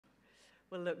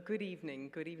Well, look, good evening.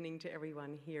 Good evening to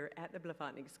everyone here at the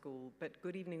Blavatnik School, but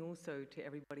good evening also to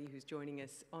everybody who's joining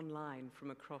us online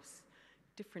from across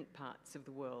different parts of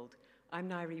the world. I'm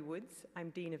Nairi Woods.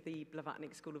 I'm Dean of the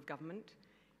Blavatnik School of Government.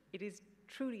 It is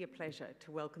truly a pleasure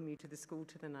to welcome you to the school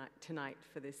tonight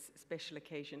for this special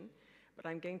occasion, but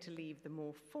I'm going to leave the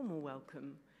more formal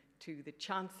welcome to the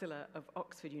Chancellor of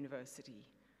Oxford University,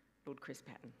 Lord Chris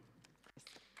Patten.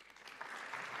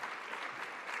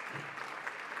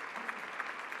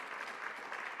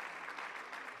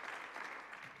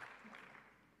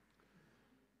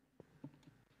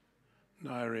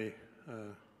 Nairi,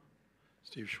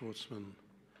 Steve Schwartzman,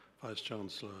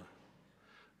 Vice-Chancellor,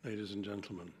 ladies and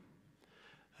gentlemen.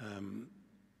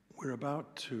 We're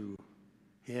about to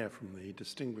hear from the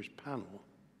distinguished panel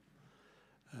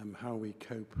how we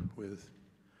cope with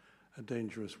a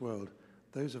dangerous world.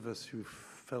 Those of us who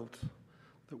felt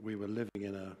that we were living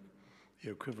in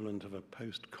the equivalent of a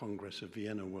post-Congress of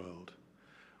Vienna world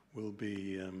will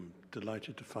be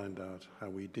delighted to find out how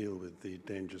we deal with the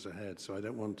dangers ahead. So I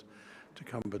don't want to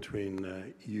come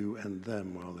between you and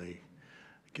them while they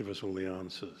give us all the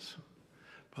answers.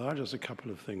 But there are just a couple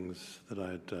of things that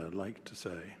I'd like to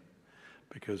say,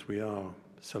 because we are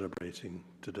celebrating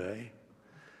today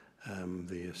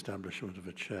the establishment of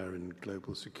a chair in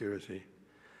global security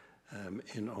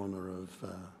in honor of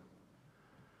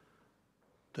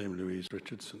Dame Louise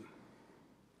Richardson.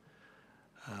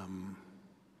 I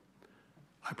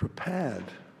prepared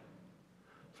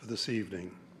for this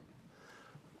evening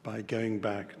by going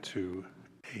back to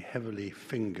a heavily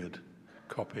fingered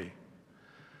copy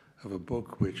of a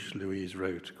book which Louise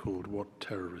wrote called What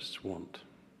Terrorists Want,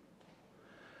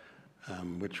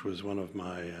 which was one of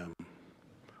my, I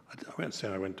won't say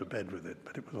I went to bed with it,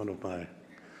 but it was one of my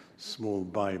small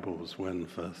Bibles when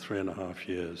for 3.5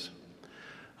 years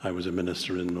I was a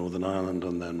minister in Northern Ireland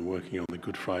and then working on the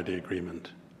Good Friday Agreement,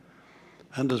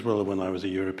 and as well when I was a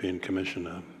European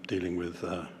Commissioner dealing with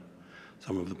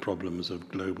some of the problems of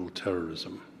global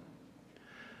terrorism.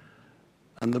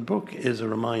 And the book is a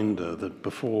reminder that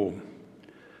before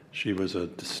she was a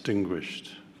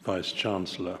distinguished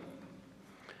Vice-Chancellor,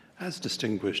 as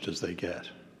distinguished as they get,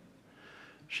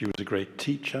 she was a great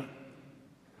teacher,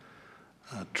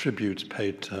 tributes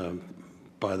paid to her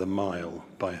by the mile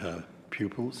by her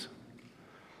pupils,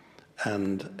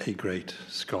 and a great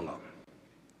scholar.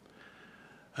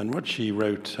 And what she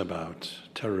wrote about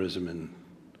terrorism in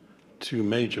 2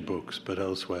 major books, but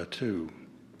elsewhere too,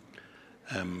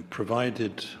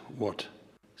 provided what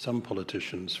some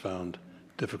politicians found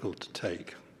difficult to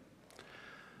take,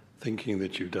 thinking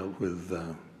that you dealt with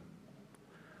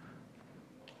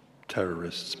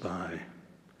terrorists by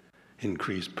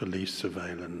increased police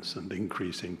surveillance and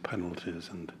increasing penalties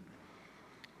and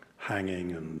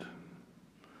hanging and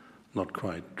not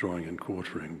quite drawing and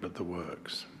quartering, but the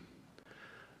works.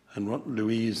 And what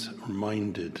Louise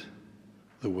reminded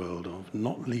the world of,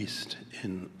 not least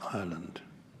in Ireland,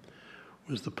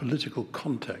 was the political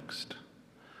context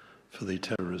for the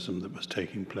terrorism that was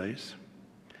taking place,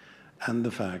 and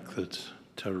the fact that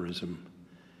terrorism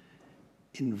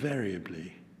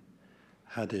invariably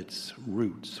had its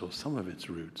roots, or some of its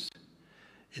roots,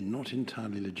 in not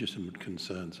entirely legitimate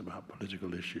concerns about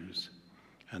political issues,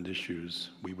 and issues,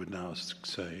 we would now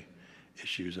say,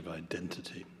 issues of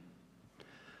identity.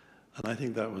 And I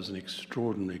think that was an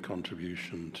extraordinary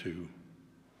contribution to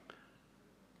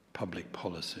public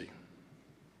policy.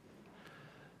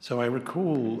 So I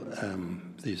recall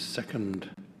the second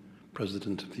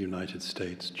President of the United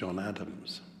States, John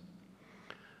Adams,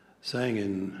 saying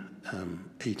in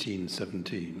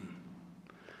 1817,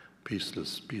 piece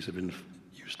of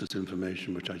useless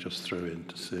information which I just throw in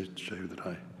to show that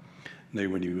I know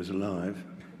when he was alive,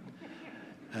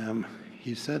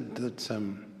 he said that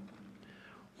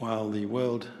while the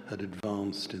world had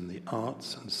advanced in the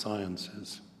arts and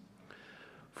sciences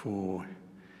for,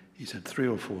 he said,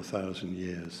 3,000 or 4,000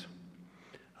 years,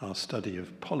 our study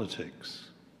of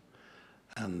politics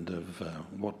and of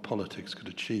what politics could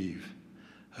achieve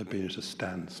had been at a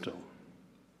standstill.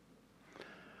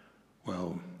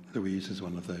 Well, Louise is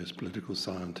one of those political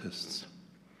scientists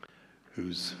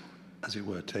who's, as it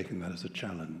were, taken that as a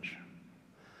challenge.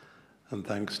 And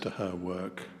thanks to her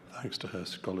work, thanks to her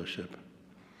scholarship,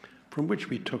 from which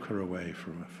we took her away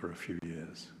for a few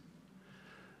years,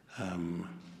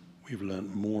 we've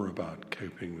learned more about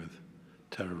coping with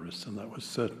terrorists, and that was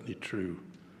certainly true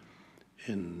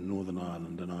in Northern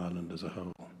Ireland and Ireland as a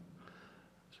whole.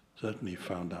 Certainly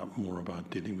found out more about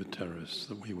dealing with terrorists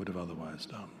than we would have otherwise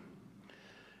done.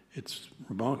 It's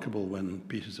remarkable when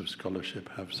pieces of scholarship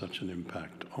have such an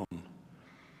impact on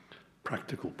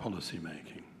practical policy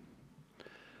making.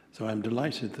 So I'm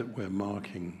delighted that we're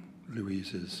marking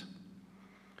Louise's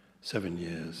 7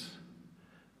 years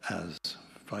as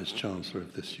Vice-Chancellor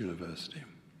of this university,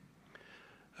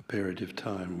 a period of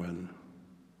time when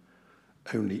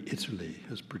only Italy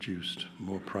has produced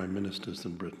more prime ministers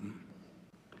than Britain.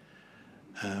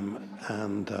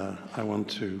 I want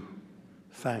to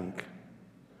thank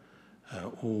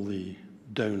all the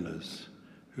donors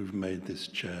who've made this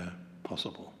chair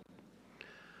possible.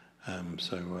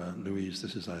 Louise,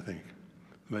 this is, I think,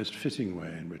 the most fitting way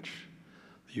in which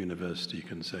the university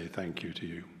can say thank you to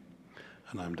you.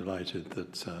 And I'm delighted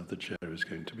that the chair is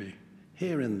going to be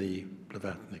here in the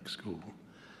Blavatnik School,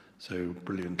 so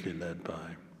brilliantly led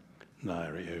by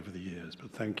Nairi over the years.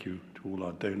 But thank you to all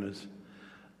our donors.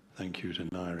 Thank you to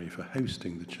Nairi for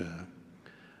hosting the chair.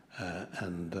 I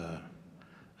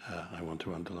want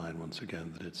to underline once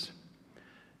again that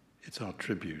it's our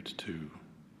tribute to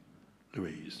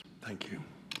Louise. Thank you.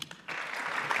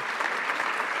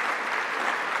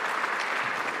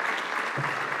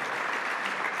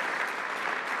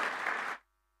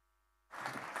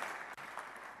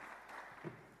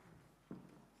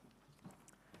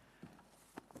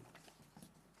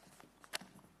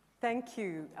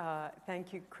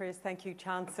 Thank you, Chris. Thank you,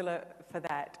 Chancellor, for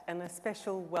that. And a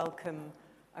special welcome,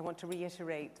 I want to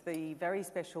reiterate the very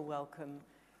special welcome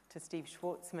to Steve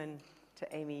Schwartzman,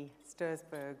 to Amy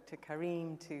Stursberg, to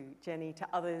Karim, to Jenny, to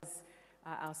others,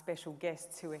 our special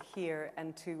guests who are here,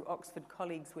 and to Oxford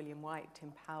colleagues William White,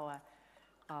 Tim Power,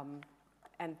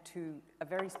 and to a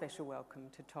very special welcome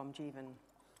to Tom Jeevan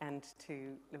and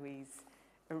to Louise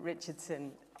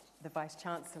Richardson, the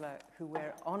Vice-Chancellor, who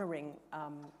we're honouring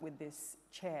with this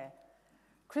chair.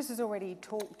 Chris has already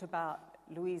talked about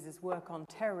Louise's work on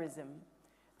terrorism.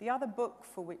 The other book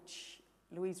for which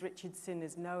Louise Richardson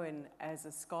is known as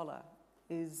a scholar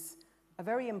is a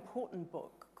very important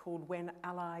book called When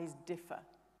Allies Differ.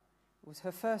 It was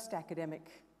her first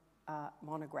academic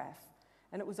monograph,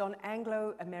 and it was on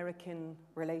Anglo-American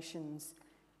relations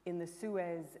in the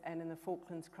Suez and in the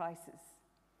Falklands crisis.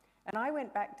 And I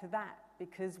went back to that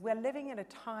because we're living at a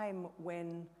time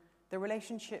when the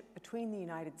relationship between the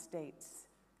United States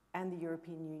and the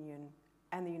European Union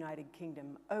and the United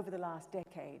Kingdom over the last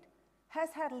decade has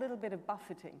had a little bit of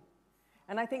buffeting.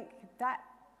 And I think that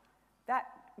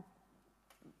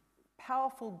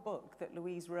powerful book that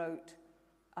Louise wrote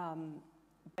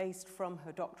based from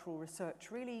her doctoral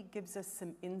research really gives us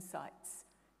some insights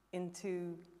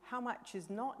into how much is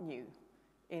not new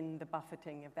in the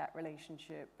buffeting of that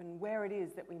relationship and where it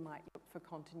is that we might look for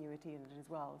continuity in it as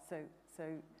well. So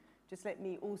just let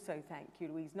me also thank you,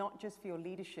 Louise, not just for your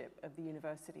leadership of the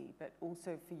university, but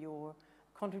also for your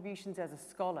contributions as a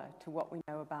scholar to what we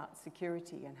know about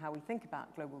security and how we think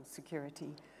about global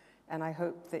security. And I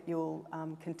hope that you'll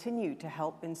continue to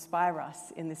help inspire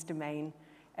us in this domain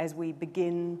as we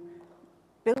begin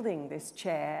building this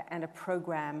chair and a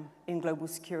program in global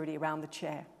security around the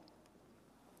chair.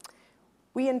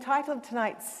 We entitled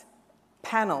tonight's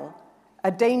panel,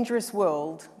 A Dangerous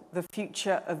World, the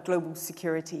Future of Global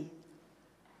Security.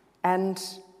 And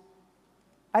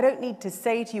I don't need to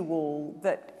say to you all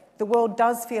that the world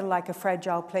does feel like a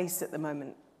fragile place at the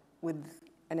moment, with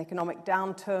an economic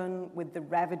downturn, with the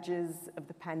ravages of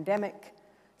the pandemic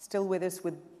still with us,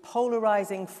 with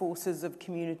polarizing forces of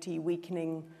community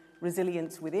weakening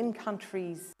resilience within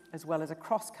countries as well as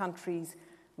across countries,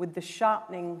 with the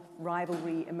sharpening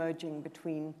rivalry emerging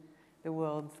between the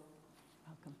world's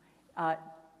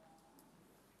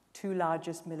two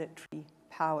largest military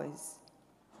powers.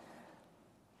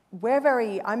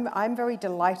 I'm very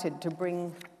delighted to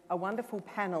bring a wonderful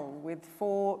panel with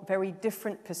 4 very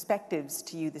different perspectives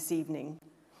to you this evening.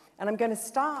 And I'm going to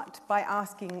start by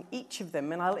asking each of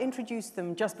them, and I'll introduce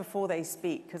them just before they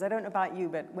speak, because I don't know about you,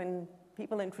 but when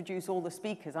people introduce all the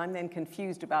speakers, I'm then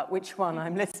confused about which one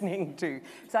I'm listening to.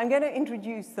 So I'm going to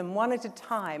introduce them one at a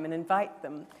time and invite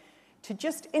them to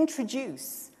just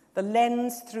introduce the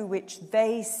lens through which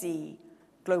they see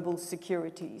global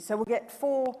security. So we'll get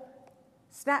 4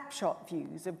 snapshot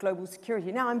views of global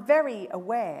security. Now, I'm very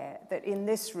aware that in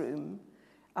this room,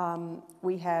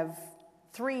 we have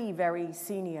 3 very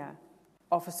senior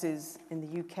officers in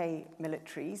the UK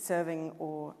military, serving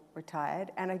or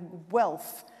retired, and a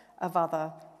wealth of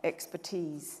other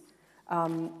expertise.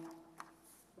 And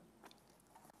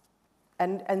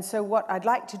so what I'd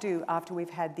like to do after we've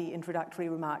had the introductory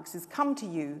remarks is come to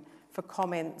you for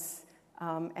comments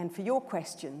and for your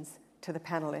questions to the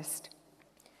panelists.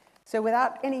 So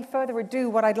without any further ado,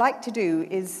 what I'd like to do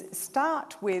is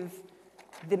start with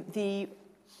the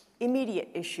immediate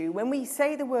issue. When we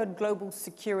say the word global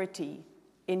security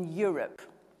in Europe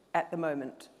at the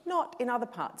moment, not in other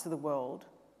parts of the world,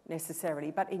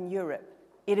 necessarily, but in Europe,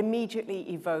 it immediately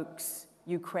evokes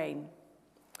Ukraine.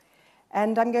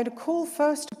 And I'm going to call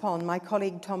first upon my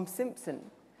colleague Tom Simpson,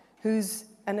 who's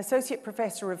an associate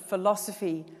professor of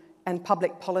philosophy and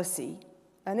public policy,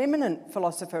 an eminent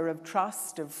philosopher of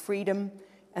trust, of freedom,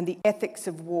 and the ethics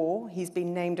of war. He's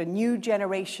been named a new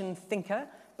generation thinker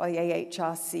by the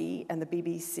AHRC and the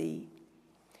BBC.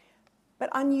 But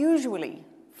unusually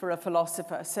for a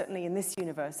philosopher, certainly in this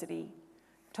university,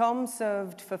 Tom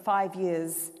served for 5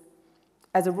 years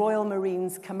as a Royal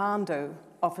Marines commando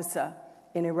officer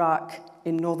in Iraq,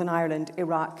 in Northern Ireland,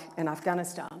 Iraq, and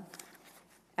Afghanistan.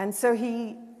 And so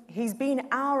he's been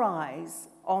our eyes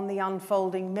on the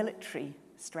unfolding military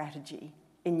strategy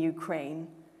in Ukraine,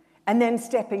 and then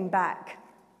stepping back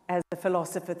as the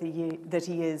philosopher that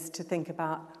he is to think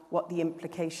about what the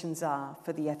implications are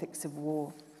for the ethics of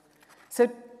war. So,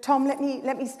 Tom, let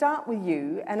me start with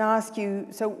you and ask you,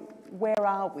 so where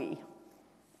are we?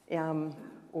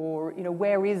 Or,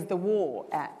 where is the war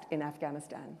at in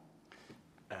Afghanistan?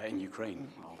 In Ukraine,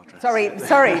 I'll address.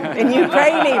 Sorry, in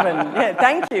Ukraine even. Yeah,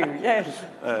 thank you, yes.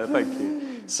 Thank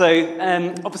you. So,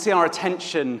 obviously our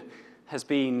attention has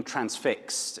been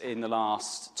transfixed in the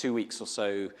last 2 weeks or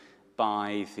so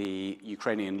by the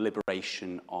Ukrainian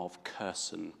liberation of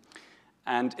Kherson.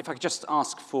 And if I could just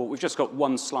ask for, we've just got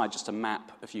one slide, just a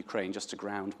map of Ukraine, just to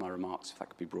ground my remarks, if that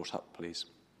could be brought up, please.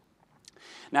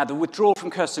 Now, the withdrawal from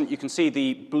Kherson, you can see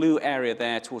the blue area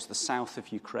there towards the south of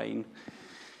Ukraine.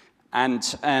 And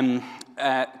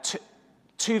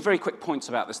two very quick points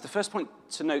about this. The first point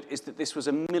to note is that this was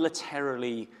a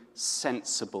militarily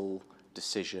sensible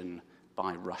decision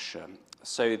by Russia.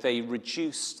 So they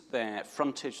reduced their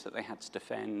frontage that they had to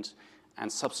defend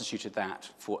and substituted that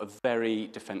for a very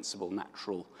defensible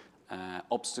natural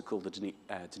obstacle, the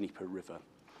Dnieper River.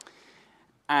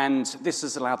 And this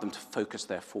has allowed them to focus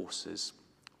their forces.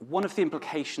 One of the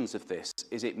implications of this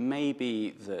is it may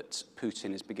be that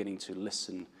Putin is beginning to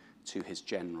listen to his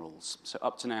generals. So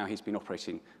up to now, he's been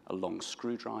operating a long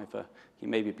screwdriver. He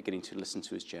may be beginning to listen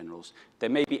to his generals. There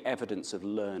may be evidence of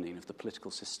learning, of the political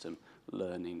system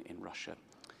learning in Russia.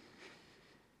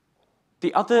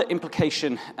 The other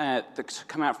implication that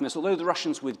come out from this, although the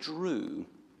Russians withdrew,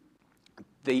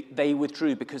 they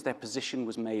withdrew because their position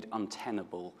was made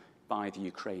untenable by the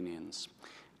Ukrainians.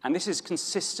 And this is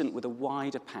consistent with a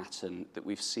wider pattern that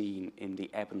we've seen in the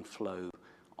ebb and flow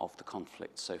of the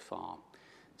conflict so far.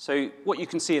 So what you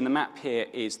can see in the map here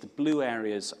is the blue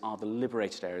areas are the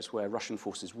liberated areas where Russian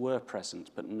forces were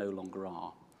present but no longer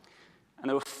are. And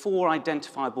there were 4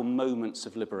 identifiable moments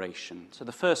of liberation. So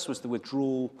the first was the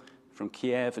withdrawal from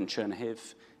Kiev and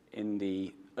Chernihiv in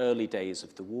the early days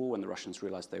of the war when the Russians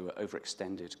realized they were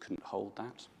overextended, couldn't hold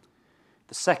that.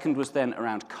 The second was then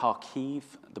around Kharkiv,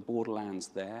 the borderlands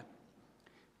there.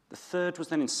 The third was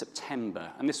then in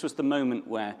September, and this was the moment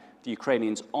where the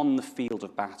Ukrainians on the field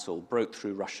of battle broke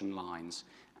through Russian lines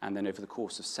and then over the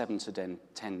course of 7 to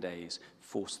 10 days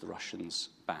forced the Russians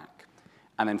back.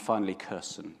 And then finally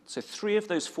Kherson. So 3 of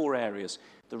those 4 areas,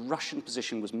 the Russian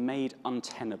position was made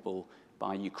untenable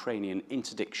by Ukrainian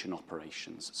interdiction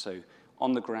operations. So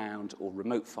on the ground or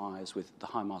remote fires with the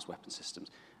HIMARS weapon systems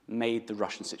made the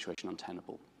Russian situation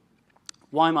untenable.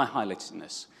 Why am I highlighting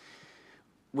this?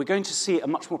 We're going to see a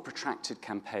much more protracted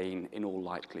campaign in all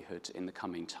likelihood in the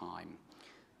coming time.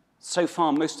 So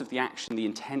far, most of the action, the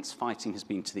intense fighting, has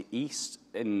been to the east,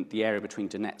 in the area between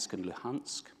Donetsk and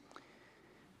Luhansk.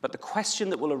 But the question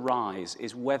that will arise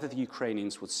is whether the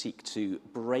Ukrainians would seek to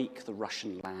break the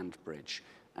Russian land bridge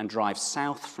and drive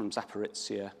south from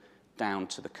Zaporizhzhia down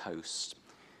to the coast.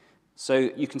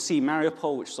 So you can see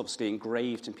Mariupol, which is obviously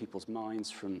engraved in people's minds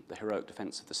from the heroic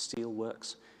defense of the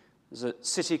steelworks. There's a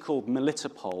city called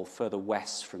Melitopol further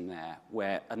west from there,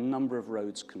 where a number of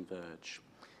roads converge.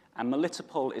 And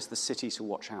Melitopol is the city to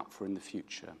watch out for in the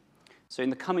future. So in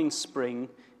the coming spring,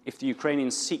 if the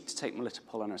Ukrainians seek to take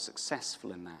Melitopol and are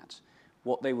successful in that,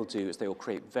 what they will do is they will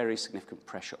create very significant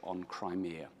pressure on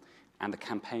Crimea. And the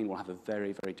campaign will have a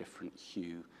very, very different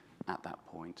hue at that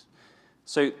point.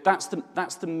 So that's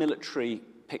the military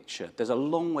picture. There's a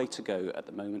long way to go at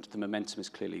the moment. The momentum is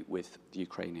clearly with the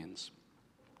Ukrainians.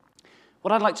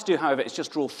 What I'd like to do, however, is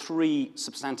just draw 3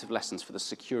 substantive lessons for the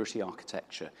security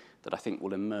architecture that I think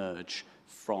will emerge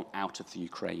from out of the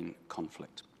Ukraine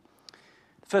conflict.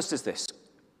 The first is this.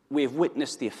 We have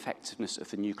witnessed the effectiveness of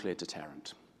the nuclear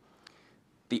deterrent.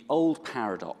 The old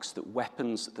paradox that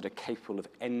weapons that are capable of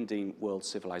ending world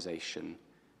civilization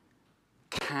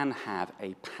can have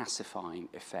a pacifying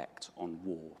effect on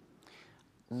war.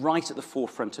 Right at the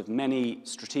forefront of many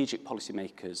strategic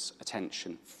policymakers'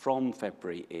 attention from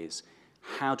February is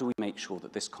how do we make sure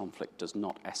that this conflict does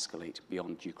not escalate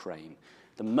beyond Ukraine?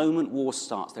 The moment war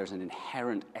starts, there's an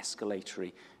inherent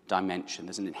escalatory dimension.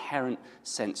 There's an inherent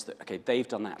sense that, okay, they've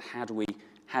done that. How do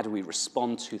we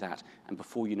respond to that? And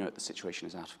before you know it, the situation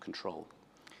is out of control.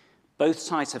 Both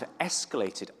sides have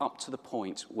escalated up to the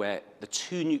point where the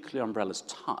two nuclear umbrellas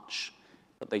touch,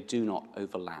 but they do not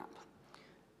overlap.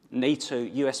 NATO,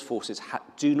 US forces have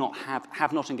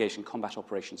not engaged in combat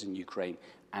operations in Ukraine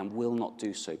and will not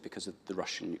do so because of the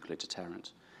Russian nuclear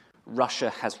deterrent.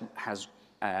 Russia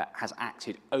has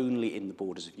acted only in the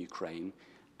borders of Ukraine,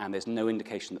 and there's no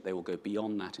indication that they will go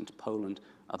beyond that into Poland,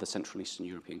 other Central Eastern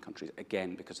European countries,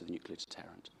 again because of the nuclear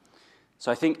deterrent.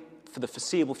 So I think for the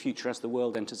foreseeable future, as the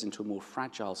world enters into a more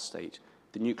fragile state,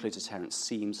 the nuclear deterrent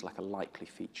seems like a likely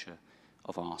feature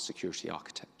of our security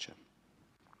architecture.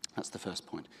 That's the first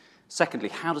point. Secondly,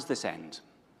 how does this end?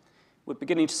 We're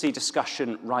beginning to see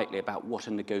discussion rightly about what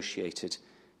a negotiated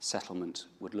settlement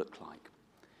would look like.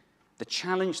 The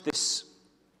challenge this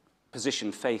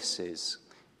position faces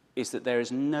is that there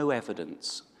is no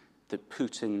evidence that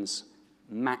Putin's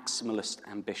maximalist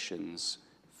ambitions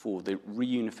for the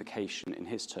reunification, in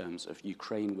his terms, of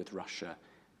Ukraine with Russia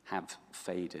have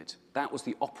faded. That was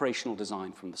the operational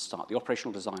design from the start. The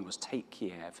operational design was take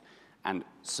Kiev and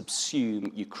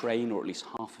subsume Ukraine, or at least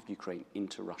half of Ukraine,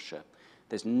 into Russia.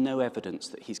 There's no evidence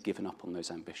that he's given up on those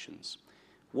ambitions.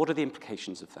 What are the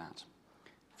implications of that?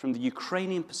 From the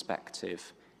Ukrainian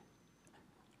perspective,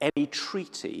 any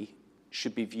treaty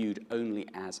should be viewed only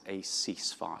as a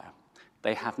ceasefire.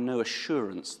 They have no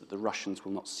assurance that the Russians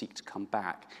will not seek to come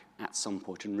back at some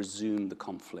point and resume the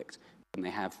conflict when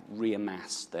they have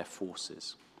reamassed their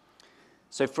forces.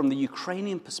 So from the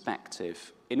Ukrainian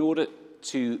perspective, in order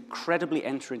to credibly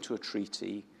enter into a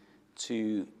treaty,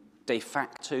 to de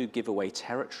facto give away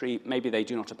territory, maybe they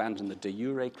do not abandon the de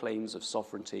jure claims of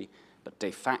sovereignty, but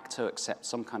de facto accept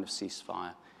some kind of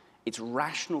ceasefire, it's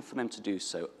rational for them to do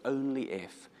so only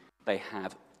if they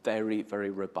have very, very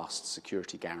robust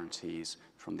security guarantees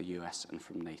from the US and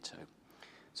from NATO.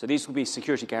 So these will be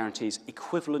security guarantees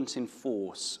equivalent in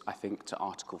force, I think, to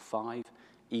Article 5,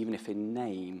 even if in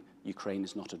name Ukraine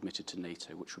is not admitted to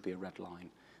NATO, which would be a red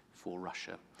line for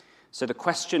Russia. So the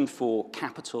question for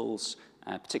capitals,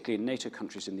 particularly in NATO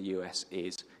countries in the US,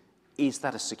 is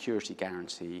that a security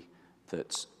guarantee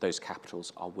that those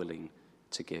capitals are willing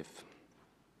to give?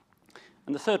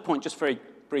 And the third point, just very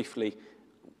briefly,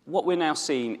 what we're now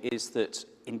seeing is that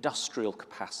industrial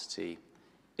capacity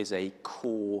is a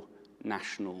core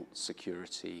national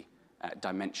security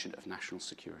dimension of national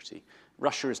security.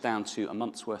 Russia is down to a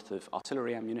month's worth of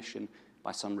artillery ammunition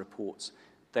by some reports.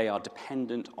 They are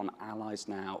dependent on allies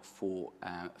now for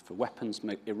weapons,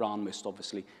 Iran most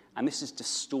obviously, and this is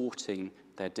distorting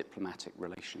their diplomatic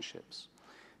relationships.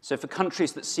 So for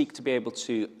countries that seek to be able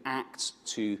to act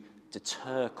to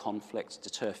deter conflict,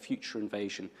 deter future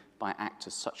invasion by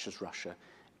actors such as Russia,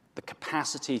 the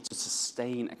capacity to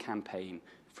sustain a campaign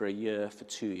for a year, for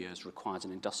 2 years, requires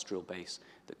an industrial base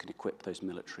that can equip those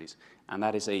militaries. And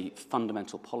that is a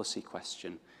fundamental policy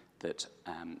question that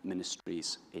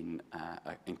ministries in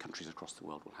countries across the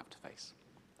world will have to face.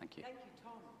 Thank you. Thank you,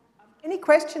 Tom. Any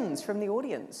questions from the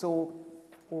audience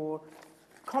or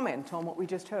comment on what we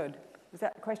just heard? Was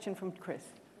that a question from Chris?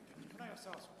 Can I just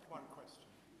ask one question?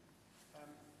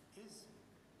 Is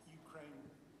Ukraine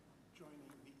joining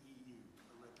the EU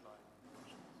a red line for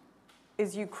Russians?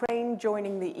 Is Ukraine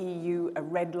joining the EU a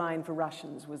red line for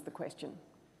Russians, was the question.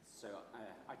 So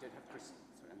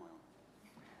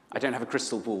I don't have a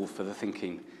crystal ball for the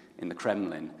thinking in the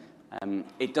Kremlin.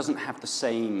 It doesn't have the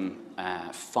same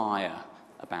fire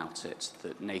about it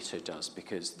that NATO does,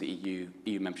 because the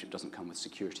EU membership doesn't come with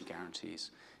security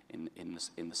guarantees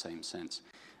in the same sense.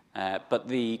 But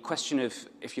the question of,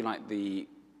 if you like, the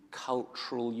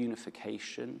cultural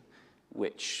unification,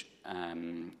 which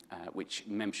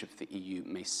membership of the EU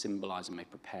may symbolize and may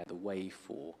prepare the way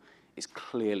for, is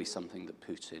clearly something that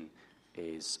Putin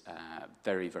is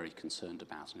very, very concerned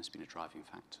about and has been a driving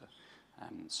factor.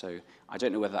 So I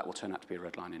don't know whether that will turn out to be a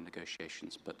red line in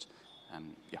negotiations, but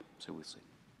yeah, so we'll see.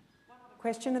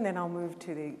 Question, and then I'll move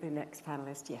to the next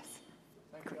panelist. Yes.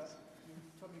 Thank you.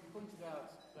 Tom, you pointed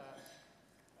out that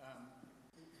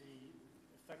the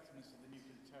effectiveness of the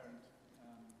nuclear deterrent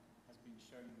has been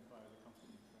shown by the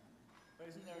conflict in Ukraine.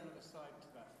 But isn't there another side to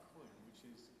that coin, which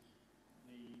is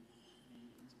the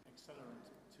accelerant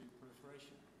to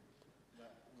proliferation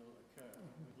that will occur,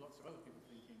 with lots of other people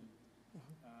thinking,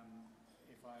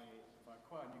 if I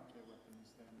acquire nuclear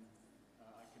weapons, then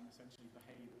I can essentially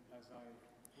behave as I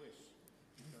wish,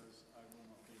 because I will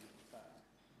not be attacked.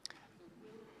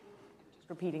 Just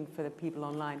repeating for the people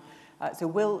online. So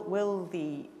will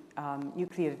the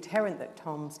nuclear deterrent that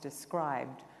Tom's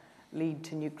described lead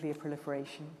to nuclear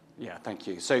proliferation? Yeah, thank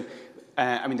you. So,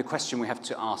 I mean, the question we have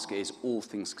to ask is, all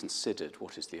things considered,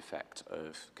 what is the effect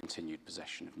of continued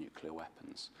possession of nuclear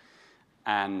weapons?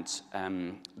 And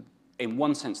in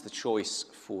one sense, the choice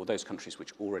for those countries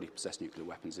which already possess nuclear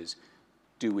weapons is,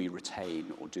 do we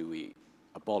retain or do we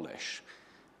abolish?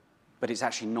 But it's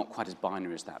actually not quite as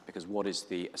binary as that, because what is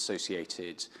the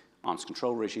associated arms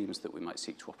control regimes that we might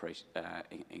seek to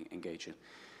engage in?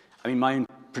 I mean, my own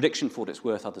prediction, for what it's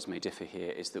worth, others may differ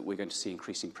here, is that we're going to see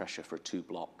increasing pressure for a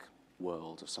two-block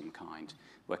world of some kind,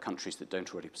 where countries that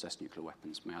don't already possess nuclear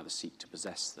weapons may either seek to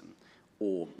possess them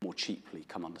or more cheaply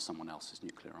come under someone else's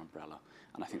nuclear umbrella.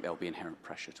 And I think there'll be inherent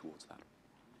pressure towards that.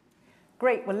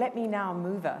 Great. Well, let me now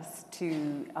move us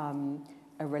to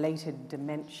a related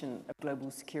dimension of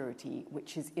global security,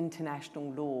 which is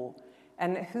international law.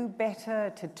 And who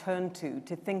better to turn to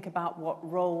think about what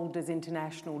role does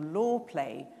international law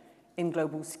play in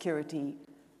global security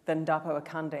than Dapo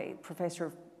Akande, Professor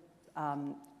of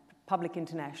Public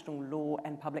International Law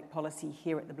and Public Policy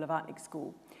here at the Blavatnik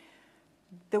School.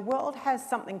 The world has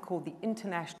something called the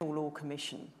International Law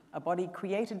Commission, a body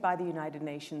created by the United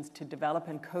Nations to develop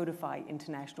and codify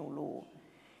international law.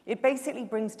 It basically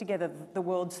brings together the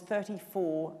world's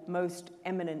 34 most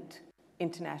eminent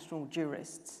international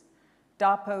jurists.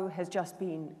 Dapo has just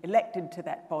been elected to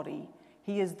that body.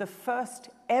 He is the first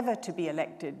ever to be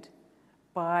elected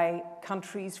by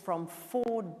countries from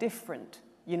 4 different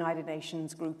United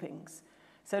Nations groupings.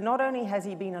 So not only has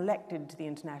he been elected to the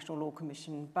International Law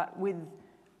Commission, but with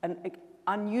an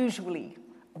unusually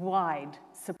wide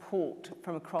support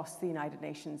from across the United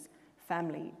Nations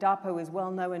family. Dapo is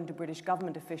well known to British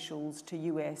government officials,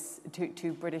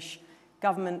 to British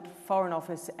government, foreign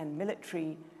office and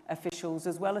military officials,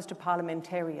 as well as to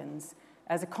parliamentarians,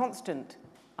 as a constant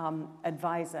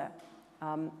advisor.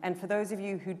 And for those of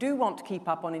you who do want to keep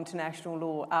up on international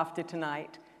law after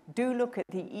tonight, do look at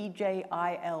the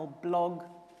EJIL blog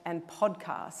and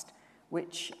podcast,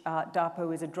 which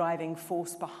Dapo is a driving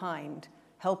force behind,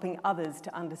 helping others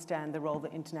to understand the role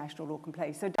that international law can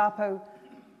play. So Dapo,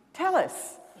 tell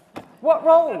us, what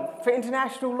role for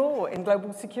international law in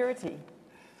global security?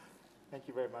 Thank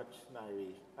you very much,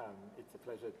 Nairi. It's a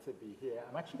pleasure to be here.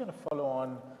 I'm actually going to follow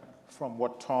on from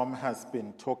what Tom has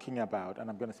been talking about, and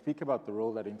I'm going to speak about the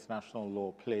role that international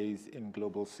law plays in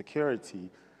global security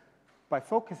by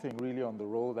focusing really on the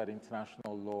role that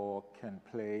international law can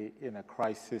play in a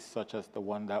crisis such as the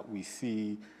one that we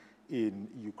see in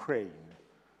Ukraine.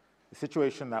 The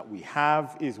situation that we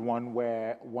have is one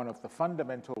where one of the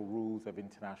fundamental rules of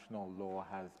international law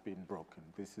has been broken.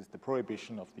 This is the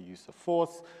prohibition of the use of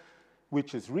force,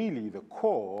 which is really the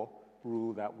core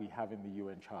rule that we have in the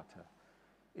UN Charter.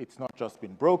 It's not just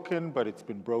been broken, but it's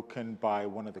been broken by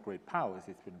one of the great powers.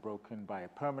 It's been broken by a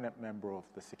permanent member of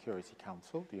the Security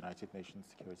Council, the United Nations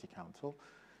Security Council.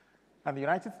 And the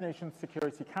United Nations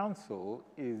Security Council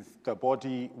is the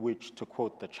body which, to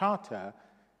quote the Charter,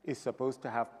 is supposed to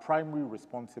have primary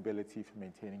responsibility for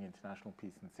maintaining international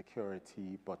peace and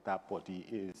security, but that body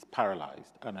is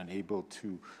paralyzed and unable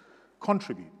to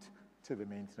contribute to the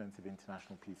maintenance of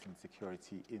international peace and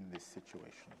security in this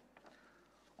situation.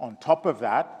 On top of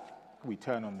that, we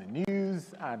turn on the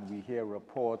news and we hear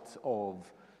reports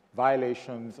of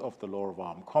violations of the law of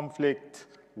armed conflict,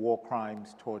 war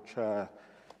crimes, torture,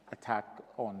 attack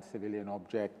on civilian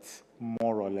objects,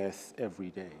 more or less every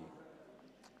day.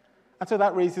 And so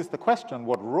that raises the question,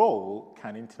 what role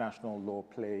can international law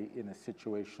play in a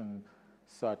situation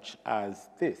such as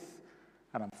this?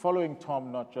 And I'm following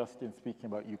Tom not just in speaking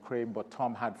about Ukraine, but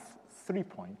Tom had 3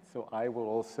 points, so I will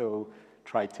also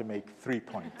try to make 3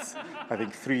 points. I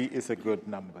think 3 is a good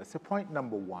number. So point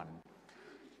number 1,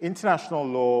 international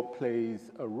law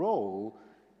plays a role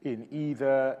in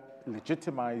either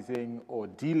legitimizing or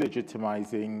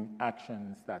delegitimizing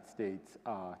actions that states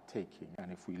are taking.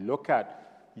 And if we look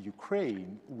at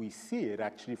Ukraine, we see it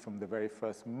actually from the very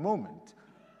first moment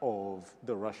of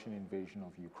the Russian invasion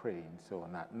of Ukraine. So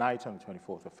on that night, on the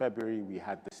 24th of February, we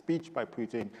had the speech by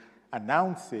Putin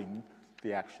announcing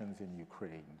the actions in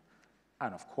Ukraine.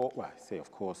 And of course, well, I say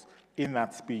of course, in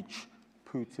that speech,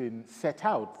 Putin set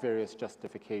out various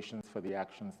justifications for the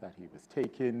actions that he was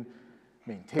taking,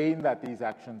 maintained that these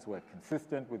actions were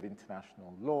consistent with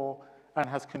international law, and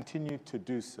has continued to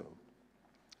do so.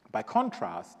 By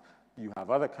contrast, you have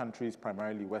other countries,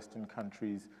 primarily Western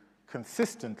countries,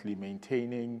 consistently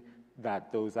maintaining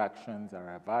that those actions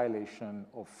are a violation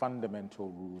of fundamental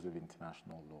rules of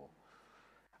international law.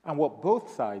 And what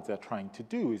both sides are trying to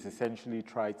do is essentially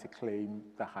try to claim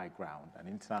the high ground. And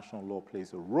international law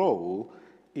plays a role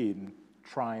in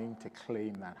trying to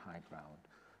claim that high ground.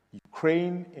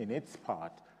 Ukraine, in its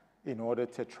part, in order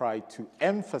to try to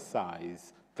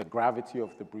emphasize the gravity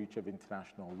of the breach of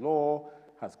international law,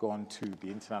 has gone to the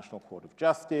International Court of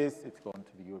Justice, it's gone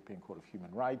to the European Court of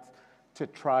Human Rights, to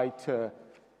try to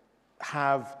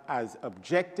have as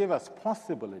objective as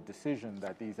possible a decision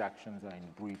that these actions are in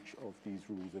breach of these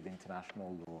rules of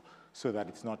international law, so that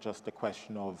it's not just a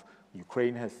question of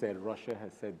Ukraine has said, Russia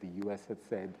has said, the US has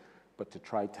said, but to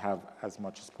try to have as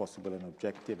much as possible an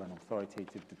objective and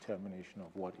authoritative determination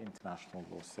of what international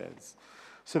law says.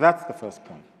 So that's the first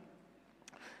point.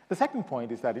 The second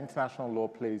point is that international law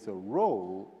plays a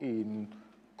role in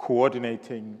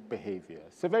coordinating behavior.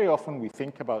 So very often we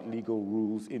think about legal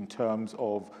rules in terms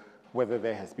of whether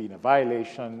there has been a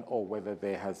violation or whether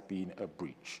there has been a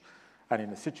breach. And in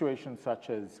a situation such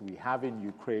as we have in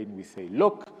Ukraine, we say,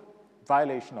 look,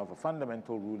 violation of a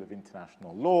fundamental rule of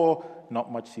international law,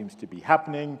 not much seems to be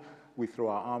happening. We throw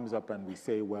our arms up and we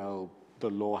say, well, the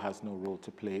law has no role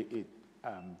to play.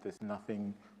 There's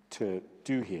nothing to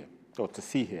do here or to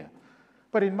see here.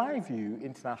 But in my view,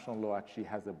 international law actually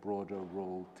has a broader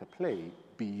role to play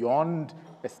beyond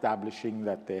establishing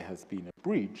that there has been a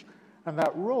breach. And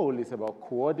that role is about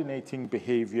coordinating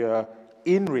behavior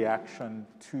in reaction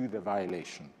to the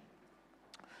violation.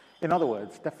 In other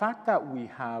words, the fact that we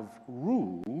have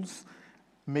rules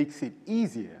makes it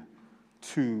easier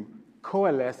to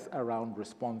coalesce around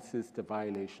responses to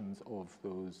violations of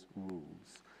those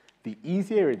rules. The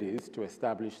easier it is to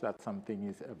establish that something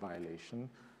is a violation,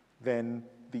 then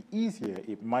the easier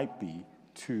it might be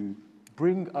to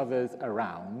bring others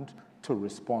around to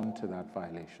respond to that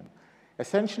violation.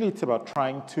 Essentially, it's about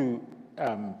trying to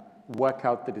work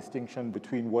out the distinction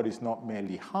between what is not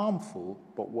merely harmful,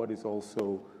 but what is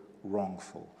also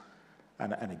wrongful.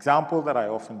 And an example that I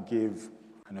often give,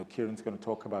 I know Kieran's going to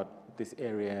talk about this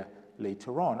area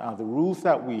later on, are the rules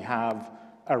that we have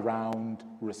around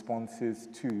responses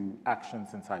to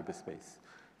actions in cyberspace.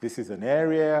 This is an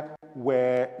area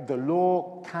where the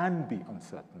law can be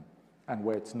uncertain and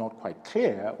where it's not quite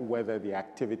clear whether the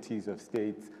activities of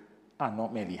states are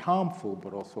not merely harmful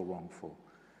but also wrongful.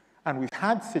 And we've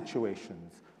had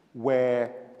situations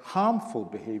where harmful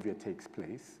behavior takes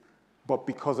place, but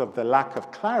because of the lack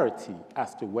of clarity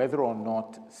as to whether or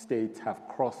not states have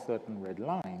crossed certain red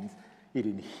lines, it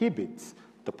inhibits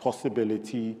the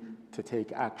possibility to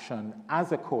take action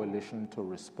as a coalition to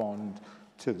respond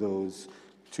to those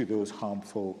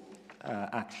harmful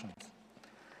actions.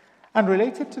 And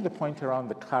related to the point around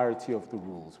the clarity of the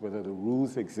rules, whether the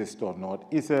rules exist or not,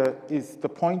 is the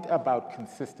point about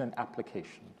consistent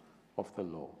application of the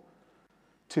law.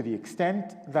 To the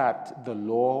extent that the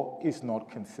law is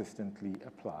not consistently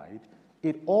applied,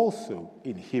 it also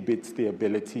inhibits the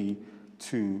ability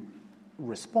to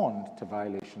respond to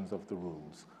violations of the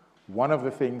rules. One of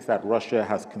the things that Russia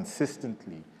has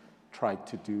consistently tried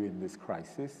to do in this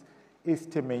crisis is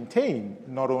to maintain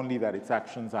not only that its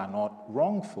actions are not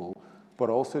wrongful, but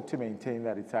also to maintain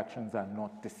that its actions are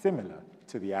not dissimilar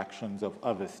to the actions of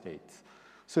other states.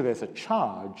 So there's a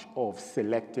charge of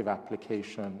selective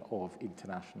application of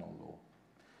international law.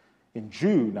 In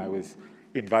June, I was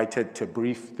invited to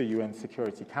brief the UN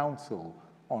Security Council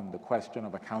on the question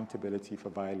of accountability for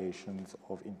violations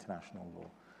of international law.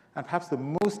 And perhaps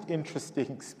the most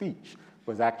interesting speech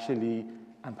was actually,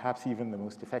 and perhaps even the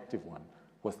most effective one,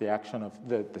 was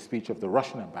the speech of the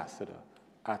Russian ambassador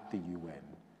at the UN,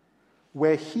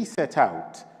 where he set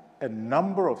out a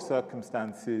number of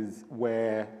circumstances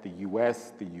where the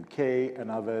US, the UK, and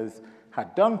others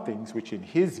had done things which, in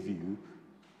his view,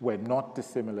 were not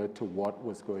dissimilar to what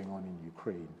was going on in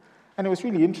Ukraine. And it was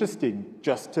really interesting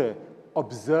just to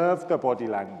observe the body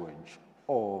language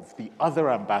of the other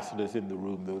ambassadors in the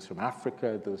room, those from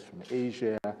Africa, those from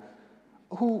Asia,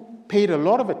 who paid a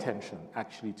lot of attention,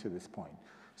 actually, to this point.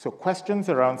 So questions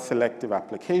around selective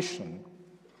application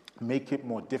make it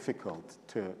more difficult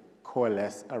to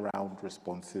coalesce around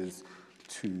responses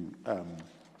to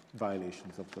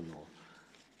violations of the law.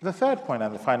 The third point,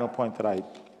 and the final point that I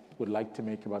would like to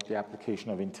make about the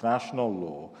application of international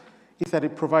law, is that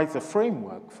it provides a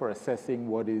framework for assessing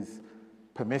what is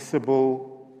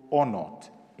permissible or not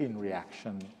in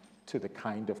reaction to the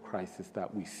kind of crisis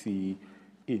that we see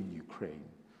in Ukraine.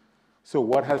 So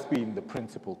what has been the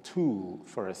principal tool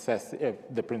for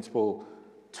the principal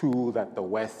tool that the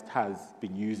West has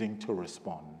been using to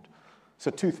respond? So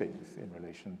two things in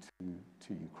relation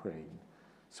to Ukraine.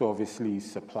 So obviously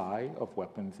supply of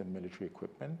weapons and military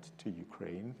equipment to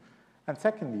Ukraine, and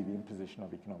secondly, the imposition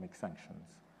of economic sanctions.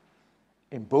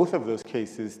 In both of those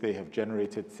cases, they have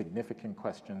generated significant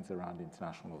questions around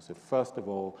international law. So first of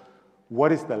all,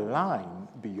 what is the line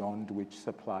beyond which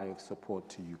supply of support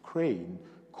to Ukraine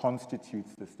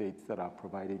constitutes the states that are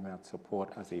providing that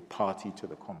support as a party to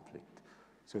the conflict.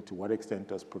 So to what extent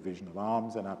does provision of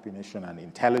arms and ammunition and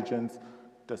intelligence,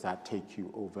 does that take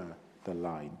you over the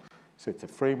line? So it's a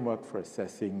framework for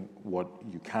assessing what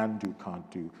you can do, can't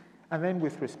do. And then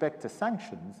with respect to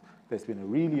sanctions, there's been a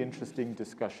really interesting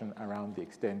discussion around the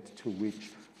extent to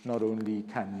which not only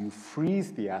can you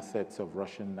freeze the assets of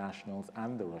Russian nationals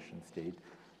and the Russian state,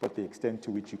 but the extent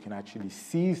to which you can actually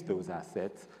seize those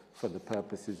assets for the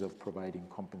purposes of providing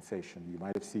compensation. You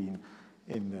might have seen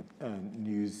in the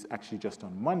news, actually just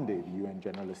on Monday, the UN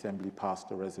General Assembly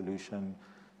passed a resolution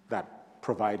that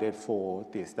provided for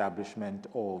the establishment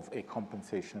of a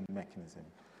compensation mechanism.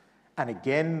 And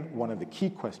again, one of the key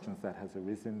questions that has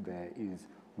arisen there is,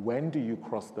 when do you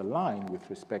cross the line with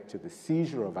respect to the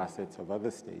seizure of assets of other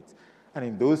states? And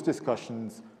in those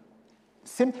discussions,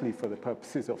 simply for the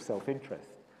purposes of self-interest,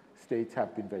 states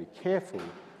have been very careful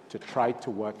to try to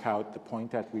work out the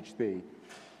point at which they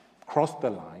cross the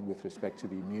line with respect to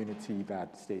the immunity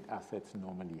that state assets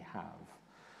normally have.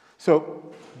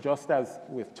 So just as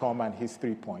with Tom and his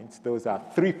 3 points, those are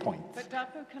 3 points. But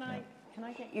Dapo, can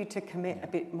I get you to commit a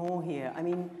bit more here? I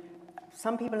mean,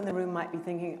 some people in the room might be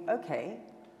thinking, okay,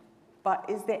 but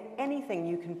is there anything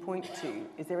you can point to?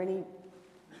 Is there any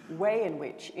way in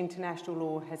which international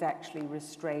law has actually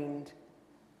restrained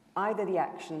either the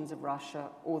actions of Russia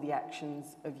or the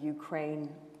actions of Ukraine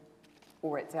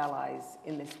or its allies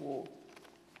in this war?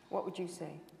 What would you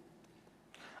say?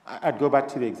 I'd go back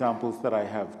to the examples that I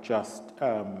have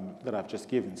that I've just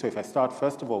given. So if I start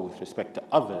first of all with respect to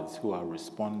others who are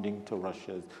responding to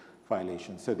Russia's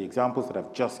violations, so the examples that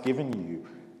I've just given you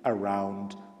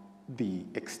around the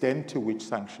extent to which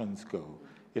sanctions go.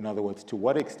 In other words, to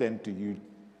what extent do you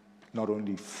not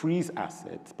only freeze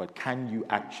assets, but can you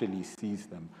actually seize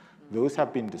them? Those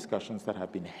have been discussions that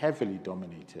have been heavily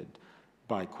dominated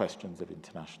by questions of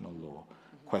international law,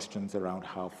 questions around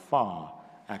how far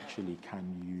actually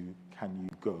can you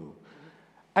go.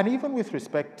 And even with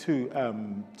respect to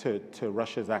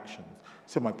Russia's actions.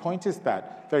 So my point is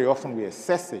that very often we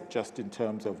assess it just in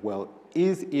terms of, well,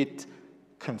 is it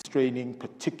constraining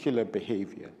particular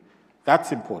behavior?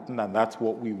 That's important, and that's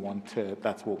what we want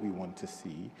to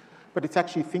see. But it's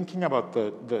actually thinking about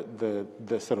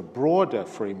the sort of broader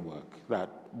framework that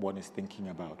one is thinking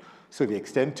about. So the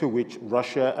extent to which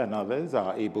Russia and others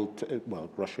are able to, well,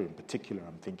 Russia in particular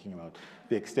I'm thinking about,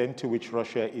 the extent to which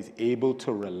Russia is able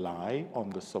to rely on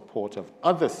the support of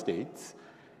other states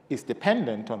is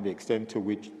dependent on the extent to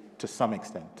which, to some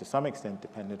extent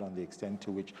dependent on the extent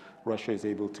to which Russia is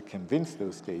able to convince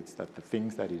those states that the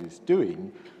things that it is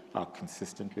doing are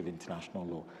consistent with international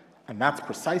law. And that's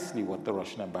precisely what the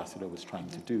Russian ambassador was trying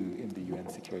to do in the UN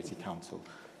Security Council,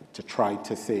 to try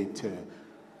to say to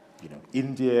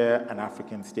India and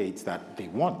African states that they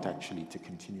want actually to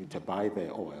continue to buy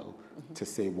their oil, to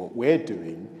say what we're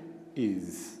doing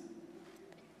is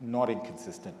not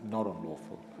inconsistent, not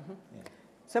unlawful. Yeah.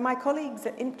 So my colleagues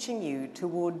are inching you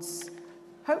towards,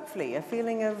 hopefully, a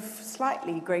feeling of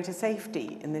slightly greater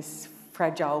safety in this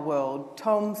fragile world.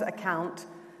 Tom's account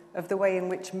of the way in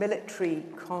which military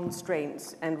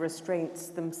constraints and restraints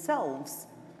themselves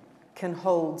can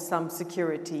hold some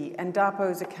security, and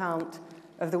Dapo's account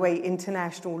of the way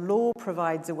international law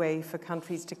provides a way for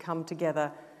countries to come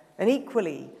together and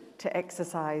equally to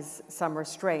exercise some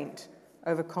restraint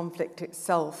over conflict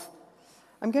itself.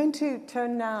 I'm going to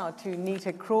turn now to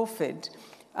Nita Crawford,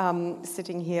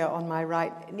 sitting here on my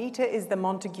right. Nita is the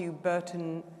Montague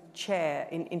Burton Chair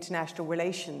in International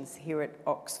Relations here at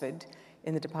Oxford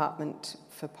in the Department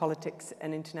for Politics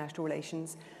and International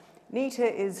Relations. Nita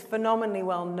is phenomenally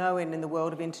well known in the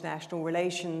world of international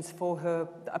relations for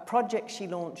a project she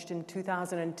launched in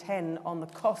 2010 on the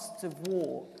costs of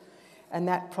war. And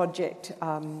that project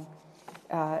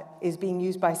is being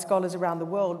used by scholars around the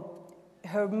world.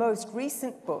 Her most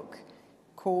recent book,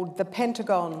 called The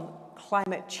Pentagon,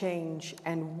 Climate Change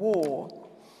and War,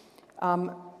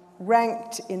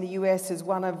 ranked in the US as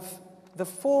one of the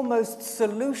foremost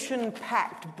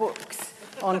solution-packed books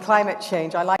on climate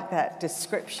change. I like that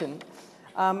description.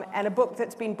 And a book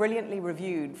that's been brilliantly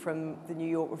reviewed, from the New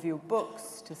York Review of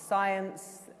Books to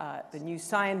Science, the New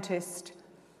Scientist.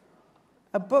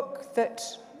 A book that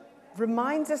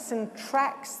reminds us and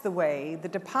tracks the way the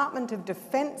Department of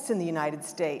Defense in the United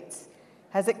States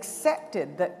has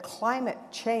accepted that climate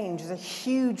change is a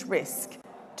huge risk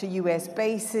to US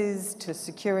bases, to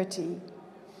security,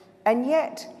 and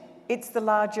yet it's the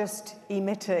largest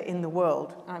emitter in the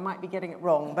world. I might be getting it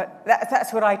wrong, but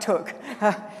that's what I took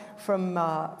from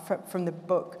the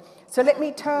book. So let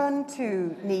me turn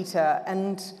to Nita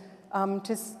and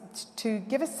to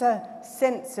give us a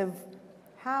sense of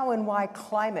how and why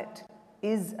climate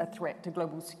is a threat to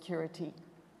global security.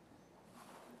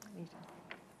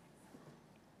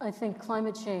 I think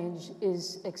climate change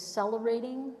is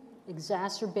accelerating,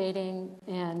 exacerbating,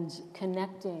 and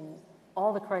connecting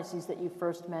all the crises that you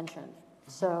first mentioned.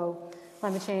 So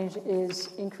climate change is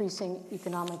increasing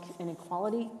economic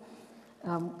inequality,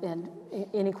 and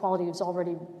inequality is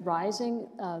already rising.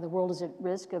 The world is at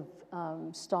risk of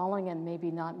stalling and maybe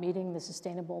not meeting the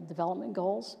Sustainable Development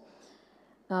Goals.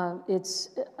 It's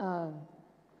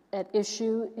at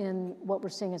issue in what we're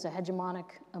seeing as a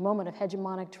moment of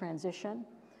hegemonic transition,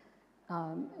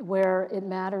 where it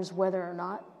matters whether or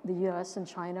not the US and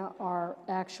China are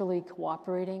actually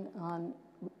cooperating on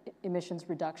emissions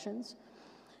reductions.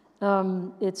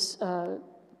 It's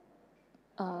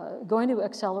going to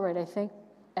accelerate, I think,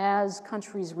 as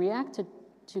countries react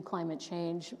to climate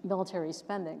change, military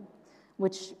spending,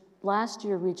 which last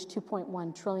year reached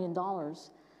 $2.1 trillion.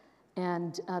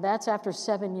 And that's after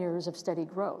 7 years of steady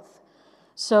growth.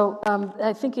 So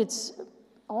I think it's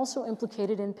also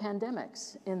implicated in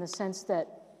pandemics, in the sense that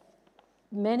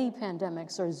many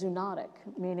pandemics are zoonotic,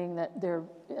 meaning that they're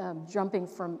jumping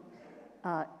from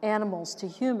animals to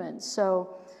humans.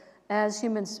 So as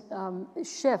humans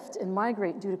shift and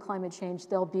migrate due to climate change,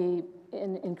 there'll be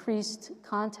an increased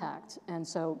contact. And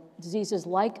so diseases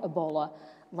like Ebola,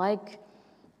 like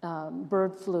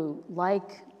bird flu,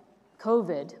 like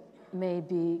COVID may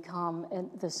become, and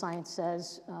the science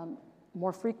says,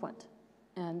 more frequent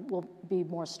and will be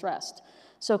more stressed.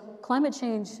 So climate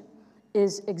change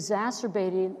is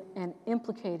exacerbating and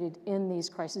implicated in these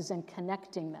crises and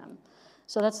connecting them.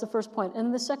 So that's the first point.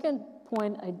 And the second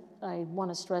point I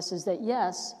want to stress is that,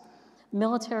 yes,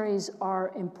 militaries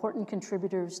are important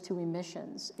contributors to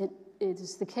emissions. It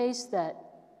is the case that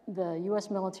the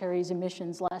US military's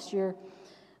emissions last year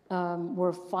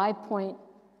were 51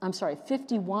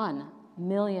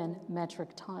 million metric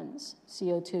tons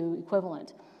CO2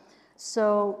 equivalent.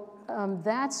 So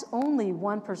that's only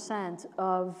 1%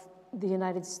 of the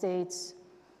United States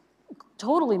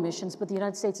total emissions, but the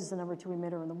United States is the number 2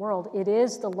 emitter in the world. It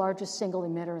is the largest single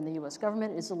emitter in the US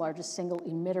government. It is the largest single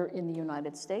emitter in the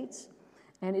United States.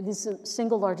 And it is the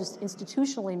single largest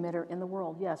institutional emitter in the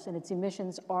world, yes, and its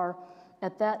emissions are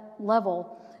at that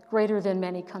level greater than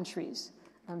many countries,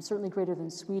 certainly greater than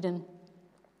Sweden,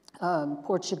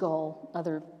 Portugal,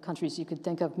 other countries you could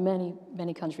think of, many,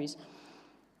 many countries.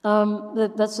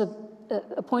 That's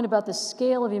a point about the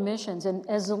scale of emissions. And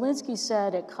as Zelensky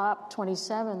said at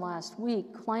COP27 last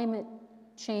week, climate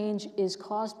change is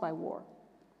caused by war.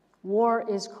 War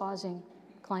is causing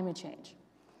climate change.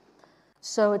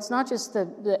 So it's not just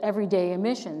the everyday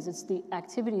emissions, it's the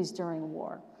activities during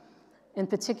war. In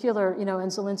particular,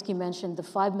 and Zelensky mentioned the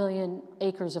 5 million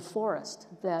acres of forest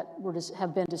that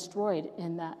have been destroyed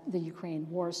in the Ukraine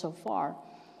war so far.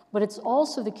 But it's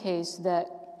also the case that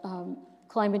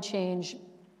climate change,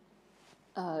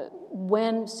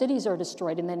 when cities are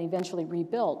destroyed and then eventually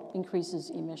rebuilt, increases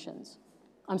emissions.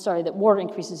 I'm sorry, that war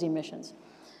increases emissions.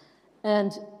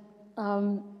 And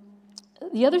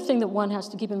the other thing that one has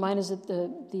to keep in mind is that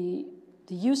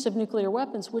the use of nuclear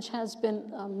weapons, which has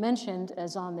been mentioned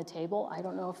as on the table. I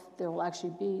don't know if there will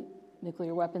actually be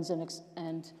nuclear weapons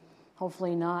and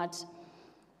hopefully not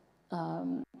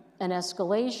an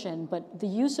escalation, but the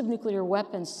use of nuclear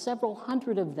weapons, several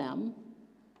hundred of them,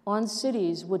 on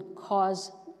cities would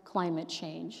cause climate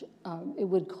change. It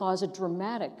would cause a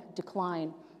dramatic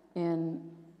decline in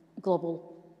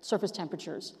global surface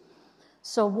temperatures.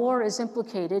 So war is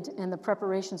implicated, and the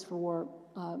preparations for war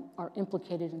are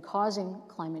implicated in causing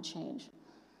climate change.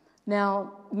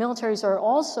 Now, militaries are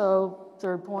also,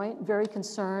 third point, very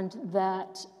concerned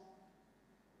that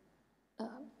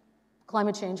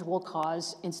climate change will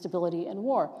cause instability and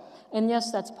war. And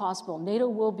yes, that's possible. NATO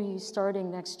will be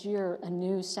starting next year a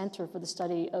new center for the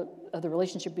study of the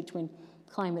relationship between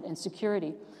climate and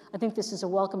security. I think this is a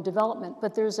welcome development,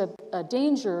 but there's a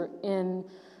danger in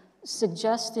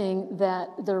suggesting that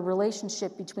the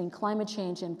relationship between climate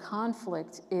change and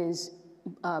conflict is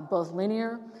both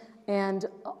linear and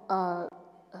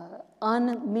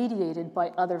unmediated by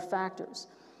other factors.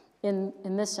 In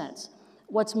this sense,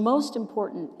 what's most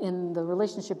important in the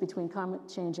relationship between climate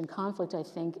change and conflict, I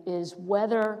think, is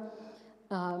whether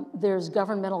there's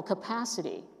governmental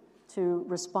capacity to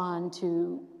respond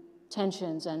to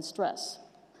tensions and stress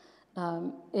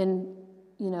in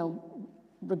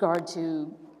regard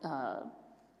to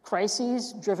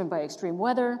crises driven by extreme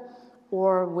weather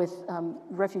or with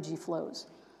refugee flows.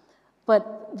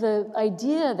 But the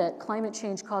idea that climate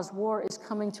change caused war is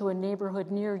coming to a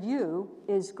neighborhood near you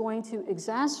is going to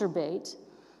exacerbate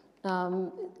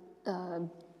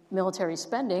military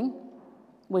spending,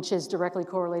 which is directly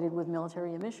correlated with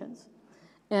military emissions.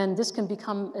 And this can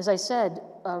become, as I said,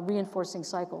 a reinforcing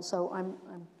cycle. So I'm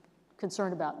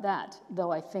concerned about that,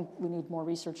 though I think we need more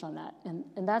research on that.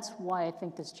 And that's why I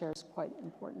think this chair is quite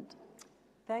important.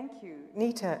 Thank you.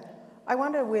 Nita, I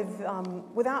wonder,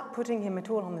 without putting him at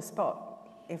all on the spot,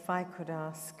 if I could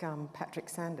ask Patrick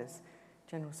Sanders,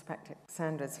 General Patrick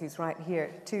Sanders, who's right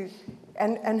here,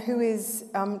 and who is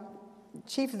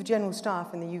Chief of the General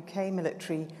Staff in the UK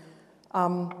military.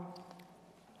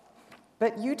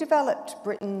 But you developed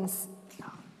Britain's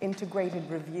integrated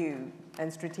review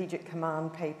and strategic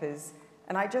command papers.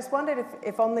 And I just wondered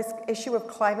if on this issue of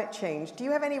climate change, do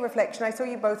you have any reflection? I saw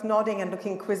you both nodding and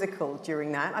looking quizzical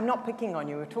during that. I'm not picking on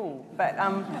you at all, but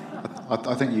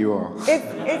I think you are.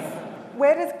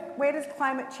 Where does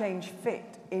climate change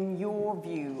fit in your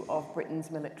view of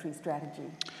Britain's military strategy?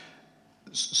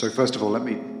 So first of all, let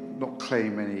me not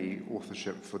claim any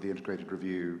authorship for the integrated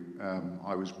review.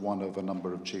 I was one of a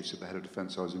number of chiefs at the head of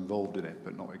defence. I was involved in it,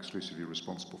 but not exclusively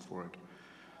responsible for it.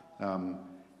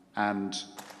 And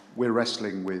we're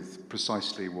wrestling with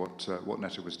precisely what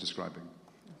Netta was describing.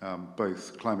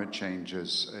 Both climate change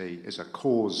is a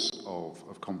cause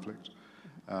of conflict,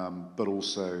 but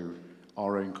also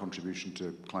our own contribution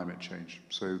to climate change.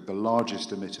 So the largest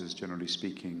emitters, generally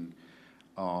speaking,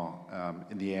 are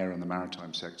in the air and the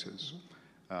maritime sectors.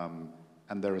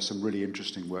 And there is some really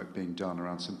interesting work being done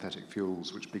around synthetic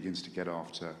fuels, which begins to get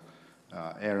after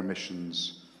air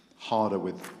emissions, harder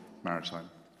with maritime.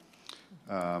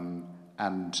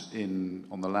 And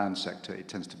on the land sector, it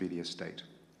tends to be the estate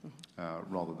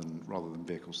rather than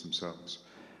vehicles themselves.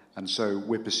 And so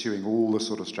we're pursuing all the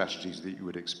sort of strategies that you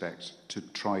would expect to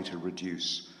try to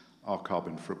reduce our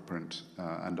carbon footprint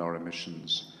and our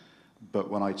emissions.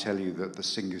 But when I tell you that the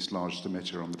single largest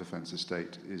emitter on the defence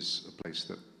estate is a place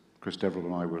that Chris Deverill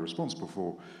and I were responsible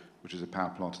for, which is a power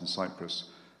plant in Cyprus,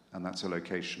 and that's a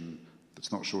location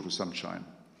that's not short of sunshine,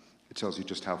 it tells you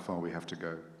just how far we have to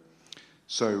go.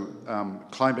 So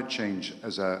climate change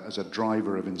as a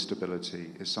driver of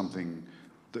instability is something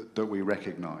that we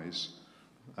recognise,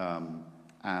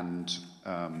 and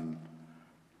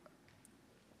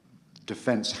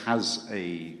defence has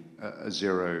a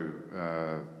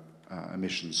zero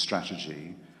emissions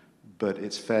strategy, but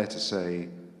it's fair to say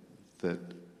that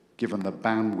given the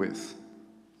bandwidth,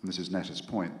 and this is Netta's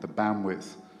point, the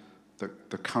bandwidth that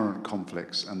the current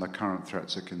conflicts and the current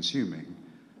threats are consuming,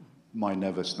 my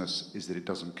nervousness is that it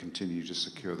doesn't continue to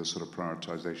secure the sort of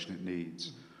prioritisation it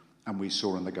needs. And we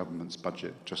saw in the government's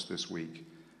budget just this week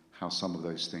how some of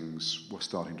those things were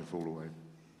starting to fall away.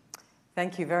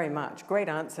 Thank you very much. Great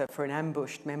answer for an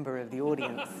ambushed member of the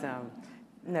audience.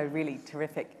 No, really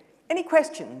terrific. Any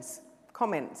questions,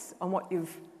 comments on what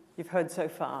you've heard so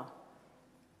far?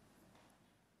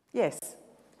 Yes.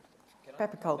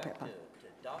 Pepper Culpepper.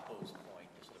 To Dapo's point,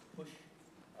 to sort of push.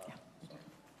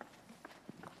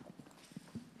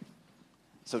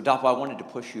 So Dapo, I wanted to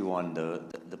push you on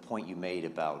the point you made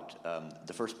about,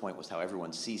 the first point was how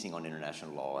everyone's seizing on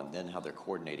international law and then how they're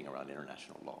coordinating around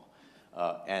international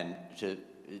law. And to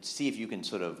see if you can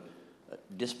sort of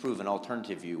disprove an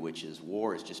alternative view, which is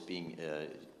war is just being,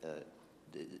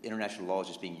 international law is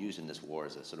just being used in this war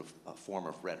as a sort of a form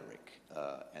of rhetoric.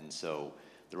 And so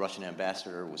the Russian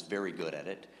ambassador was very good at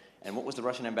it. And what was the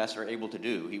Russian ambassador able to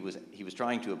do? He was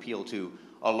trying to appeal to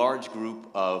a large group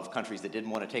of countries that didn't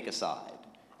want to take a side.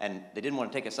 And they didn't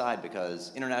want to take a side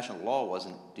because international law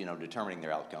wasn't, determining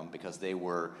their outcome, because they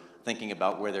were thinking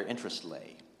about where their interests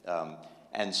lay.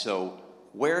 And so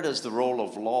where does the role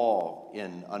of law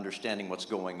in understanding what's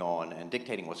going on and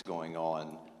dictating what's going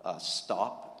on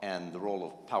stop, and the role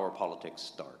of power politics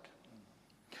start?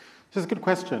 So it's a good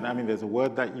question. I mean, there's a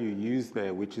word that you use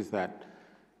there, which is that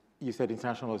you said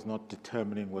international law is not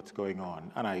determining what's going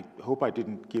on. And I hope I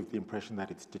didn't give the impression that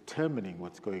it's determining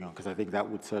what's going on, because I think that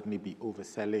would certainly be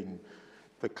overselling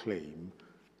the claim.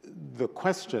 The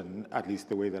question, at least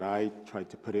the way that I tried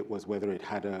to put it, was whether it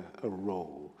had a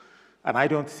role. And I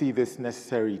don't see this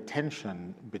necessary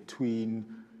tension between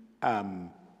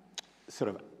sort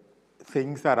of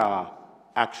things that are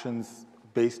actions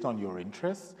based on your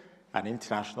interests and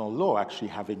international law actually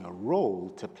having a role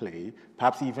to play,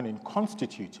 perhaps even in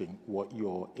constituting what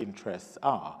your interests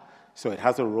are. So it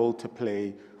has a role to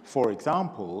play, for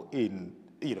example, in,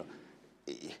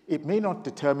 it may not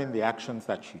determine the actions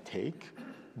that you take,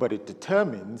 but it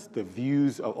determines the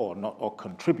views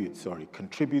contributes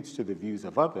to the views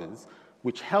of others,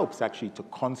 which helps actually to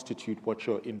constitute what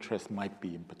your interests might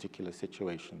be in particular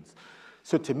situations.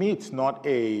 So to me, it's not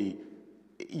a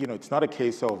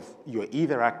case of you're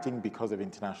either acting because of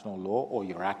international law or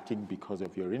you're acting because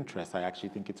of your interests. I actually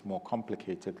think it's more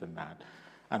complicated than that.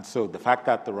 And so the fact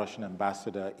that the Russian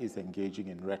ambassador is engaging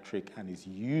in rhetoric and is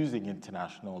using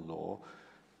international law,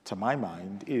 to my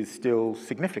mind, is still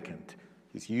significant.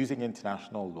 He's using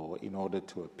international law in order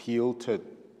to appeal to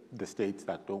the states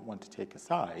that don't want to take a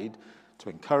side, to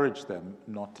encourage them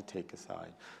not to take a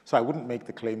side. So I wouldn't make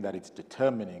the claim that it's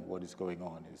determining what is going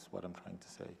on, is what I'm trying to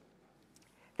say.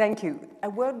 Thank you. A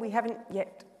word we haven't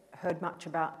yet heard much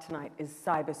about tonight is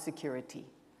cybersecurity.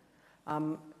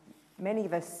 Many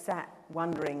of us sat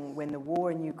wondering when the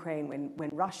war in Ukraine, when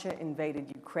Russia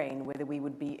invaded Ukraine, whether we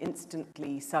would be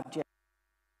instantly subject.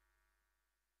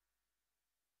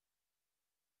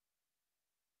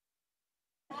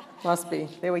 Must be.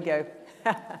 There we go.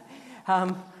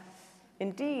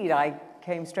 Indeed, I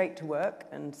came straight to work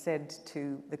and said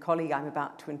to the colleague I'm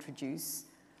about to introduce,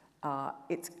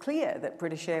 it's clear that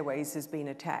British Airways has been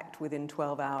attacked within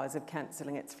 12 hours of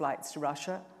cancelling its flights to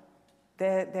Russia.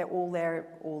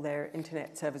 All their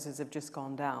internet services have just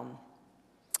gone down.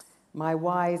 My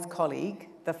wise colleague,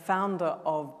 the founder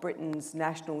of Britain's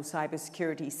National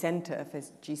Cybersecurity Centre for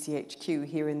GCHQ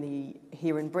here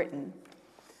in Britain,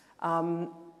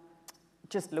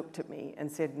 just looked at me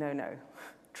and said, no,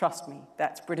 trust me,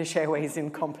 that's British Airways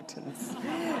incompetence.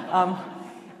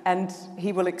 And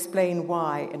he will explain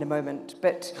why in a moment.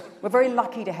 But we're very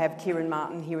lucky to have Kieran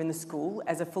Martin here in the school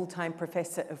as a full-time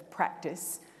professor of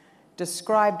practice,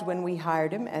 described when we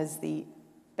hired him as the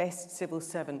best civil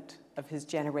servant of his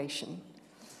generation.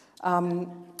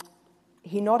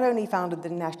 He not only founded the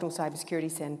National Cybersecurity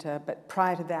Centre, but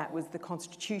prior to that was the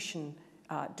Constitution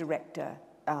Director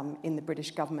in the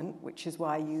British government, which is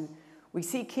why we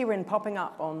see Kieran popping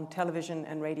up on television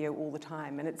and radio all the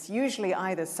time. And it's usually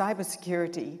either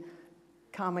cybersecurity,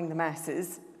 calming the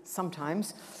masses,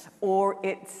 sometimes, or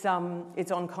it's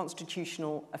on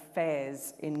constitutional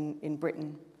affairs in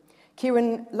Britain.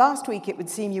 Kieran, last week it would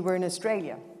seem you were in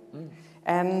Australia.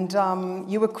 And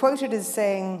you were quoted as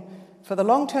saying, for the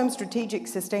long-term strategic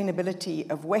sustainability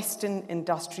of Western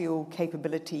industrial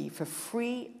capability for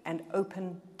free and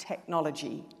open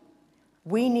technology,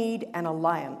 we need an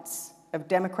alliance of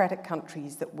democratic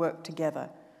countries that work together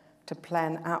to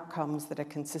plan outcomes that are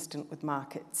consistent with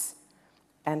markets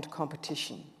and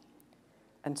competition,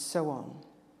 and so on.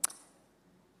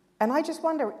 And I just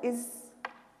wonder, is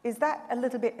that a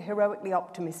little bit heroically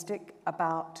optimistic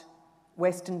about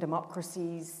Western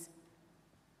democracies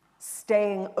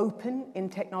staying open in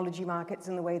technology markets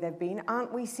in the way they've been?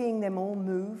 Aren't we seeing them all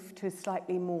move to a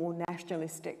slightly more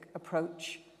nationalistic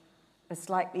approach,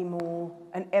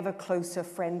 an ever closer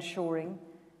friend-shoring?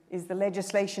 Is the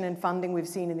legislation and funding we've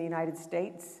seen in the United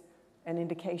States an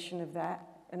indication of that?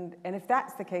 And if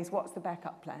that's the case, what's the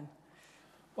backup plan?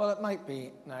 Well, it might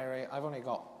be, Nairi. I've only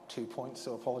got 2 points,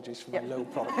 so apologies for my low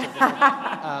productivity.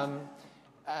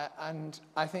 And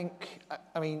I think,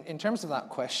 in terms of that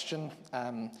question,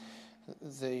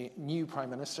 the new Prime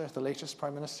Minister, the latest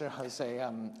Prime Minister, has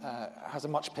a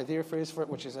much pithier phrase for it,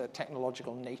 which is a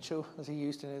technological NATO, as he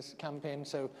used in his campaign.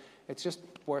 So it's just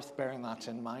worth bearing that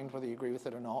in mind, whether you agree with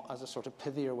it or not, as a sort of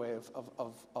pithier way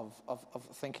of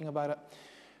thinking about it.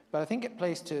 But I think it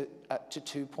plays to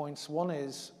 2 points. One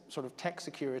is sort of tech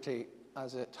security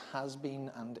as it has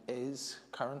been and is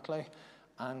currently,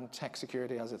 and tech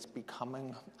security as it's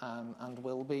becoming and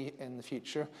will be in the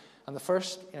future. And the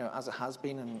first, as it has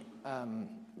been and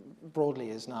broadly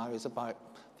is now, is about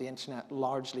the internet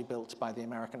largely built by the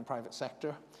American private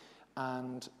sector.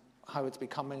 And how it's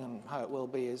becoming and how it will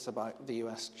be is about the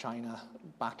US-China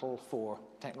battle for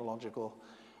technological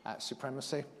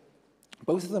supremacy.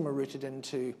 Both of them are rooted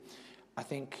into, I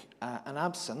think, an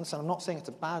absence, and I'm not saying it's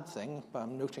a bad thing, but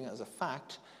I'm noting it as a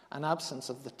fact, an absence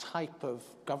of the type of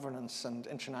governance and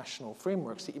international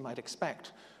frameworks that you might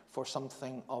expect for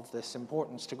something of this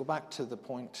importance. To go back to the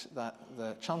point that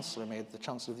the Chancellor made, the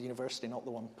Chancellor of the university, not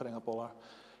the one putting up all our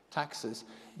taxes,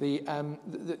 the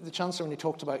Chancellor, when he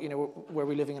talked about, were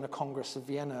we living in a Congress of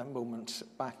Vienna moment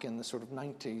back in the sort of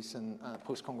 90s and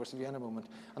post-Congress of Vienna moment,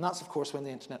 and that's, of course, when the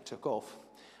internet took off.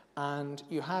 And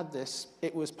you had this,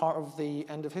 it was part of the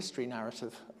end of history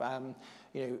narrative.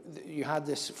 You had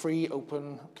this free,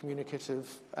 open,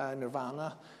 communicative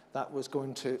nirvana that was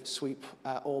going to sweep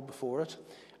all before it.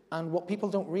 And what people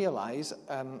don't realize,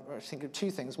 I think of two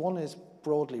things. One is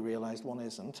broadly realized, one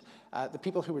isn't. The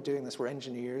people who were doing this were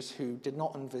engineers who did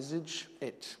not envisage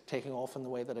it taking off in the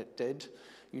way that it did.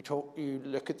 You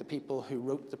look at the people who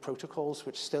wrote the protocols,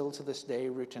 which still to this day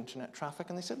route internet traffic,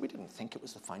 and they said, we didn't think it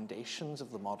was the foundations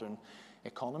of the modern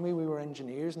economy. We were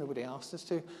engineers, nobody asked us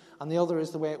to. And the other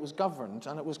is the way it was governed,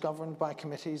 and it was governed by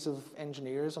committees of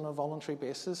engineers on a voluntary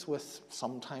basis with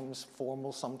sometimes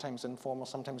formal, sometimes informal,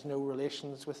 sometimes no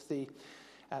relations with the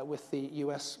with the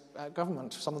US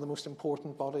government. Some of the most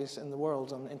important bodies in the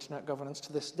world on internet governance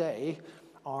to this day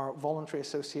are voluntary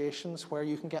associations where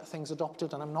you can get things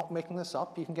adopted, and I'm not making this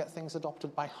up, you can get things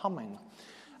adopted by humming.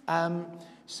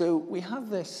 So we have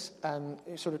this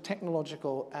sort of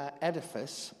technological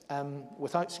edifice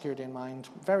without security in mind,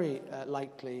 very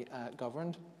lightly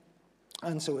governed,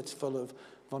 and so it's full of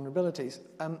vulnerabilities.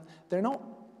 They're not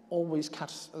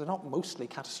they're not mostly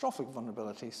catastrophic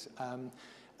vulnerabilities.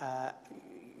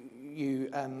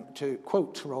 To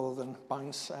quote rather than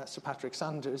bounce Sir Patrick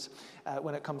Sanders,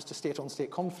 when it comes to state-on-state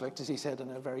conflict, as he said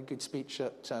in a very good speech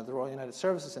at the Royal United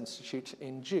Services Institute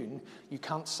in June, you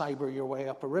can't cyber your way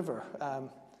up a river.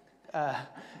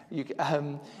 You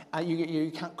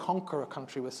can't conquer a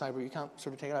country with cyber, you can't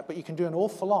sort of take it out, but you can do an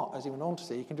awful lot, as he went on to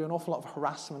say, you can do an awful lot of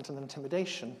harassment and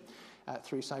intimidation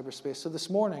through cyberspace. So this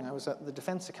morning I was at the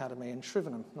Defence Academy in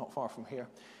Shrivenham, not far from here,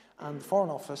 and the Foreign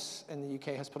Office in the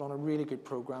UK has put on a really good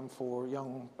programme for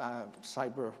young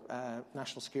cyber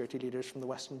national security leaders from the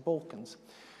Western Balkans.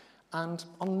 And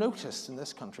unnoticed in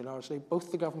this country, largely,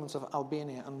 both the governments of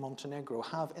Albania and Montenegro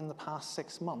have, in the past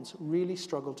 6 months, really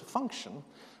struggled to function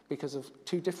because of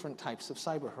two different types of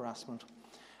cyber harassment.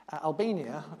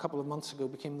 Albania, a couple of months ago,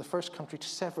 became the first country to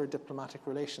sever diplomatic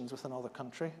relations with another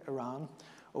country, Iran,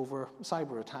 over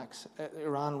cyber attacks.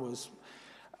 Iran was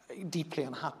deeply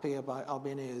unhappy about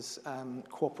Albania's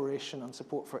cooperation and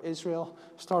support for Israel,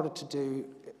 started to do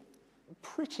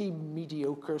pretty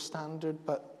mediocre standard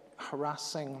but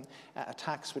harassing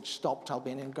attacks which stopped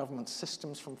Albanian government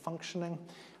systems from functioning,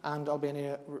 and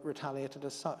Albania retaliated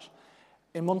as such.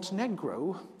 In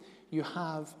Montenegro, you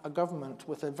have a government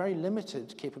with a very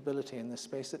limited capability in this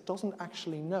space that doesn't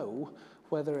actually know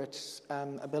whether its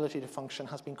ability to function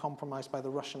has been compromised by the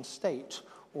Russian state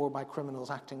or by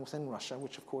criminals acting within Russia,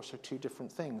 which of course are two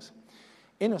different things.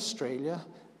 In Australia,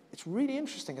 it's really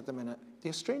interesting at the minute. The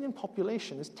Australian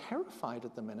population is terrified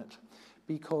at the minute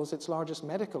because its largest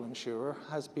medical insurer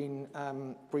has been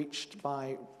breached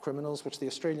by criminals, which the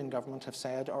Australian government have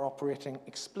said are operating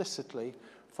explicitly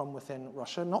from within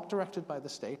Russia, not directed by the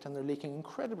state, and they're leaking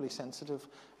incredibly sensitive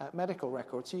medical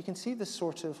records. So you can see this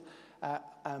sort of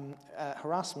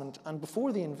harassment. And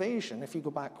before the invasion, if you go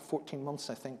back 14 months,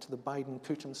 I think, to the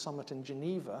Biden-Putin summit in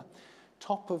Geneva,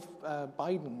 top of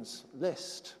Biden's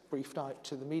list, briefed out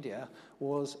to the media,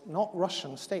 was not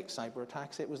Russian state cyber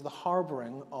attacks, it was the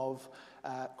harboring of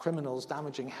criminals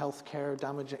damaging healthcare,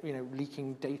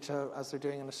 leaking data as they're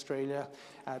doing in Australia,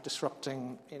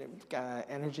 disrupting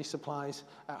energy supplies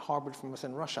harbored from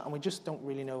within Russia. And we just don't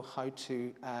really know how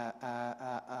to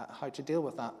deal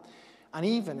with that. And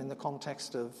even in the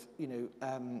context of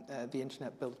the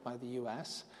internet built by the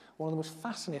US, one of the most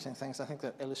fascinating things I think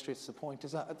that illustrates the point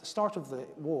is that at the start of the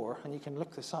war, and you can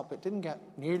look this up, it didn't get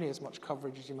nearly as much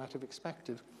coverage as you might have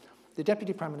expected. The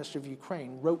Deputy Prime Minister of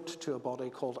Ukraine wrote to a body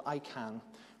called ICANN,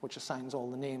 which assigns all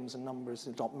the names and numbers,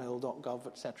 .mil, .gov,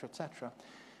 etc., etc.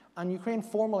 And Ukraine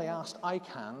formally asked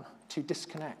ICANN to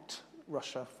disconnect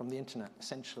Russia from the internet,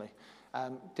 essentially.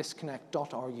 Disconnect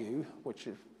 .ru, which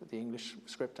is the English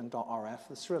script, and .rf,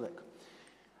 the Cyrillic.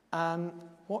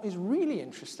 What is really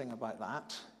interesting about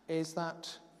that is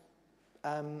that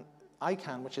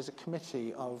ICANN, which is a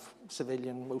committee of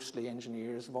civilian, mostly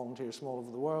engineers, volunteers from all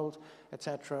over the world,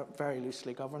 etc., very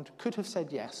loosely governed, could have said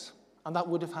yes, and that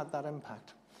would have had that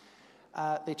impact.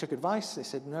 They took advice, they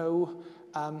said no,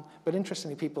 but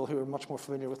interestingly, people who are much more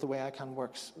familiar with the way ICANN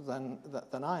works than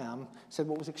I am said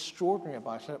what was extraordinary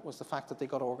about it was the fact that they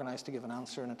got organized to give an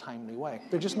answer in a timely way.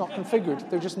 They're just not configured.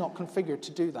 They're just not configured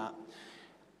to do that.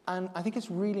 And I think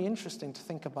it's really interesting to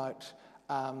think about,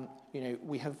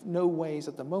 we have no ways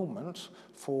at the moment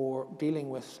for dealing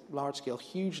with large-scale,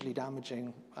 hugely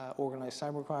damaging organized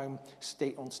cybercrime,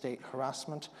 state-on-state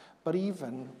harassment, but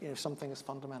even something as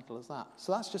fundamental as that.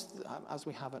 So that's just as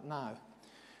we have it now.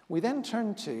 We then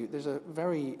turn to, there's a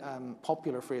very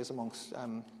popular phrase amongst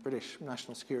British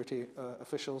national security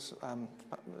officials,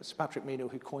 Sir Patrick may know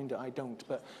who coined it, I don't,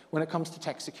 but when it comes to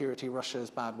tech security, Russia is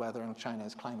bad weather and China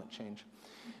is climate change.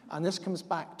 And this comes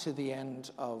back to the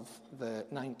end of the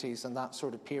 90s and that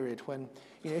sort of period when,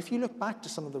 if you look back to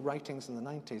some of the writings in the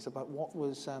 90s about what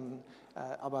was,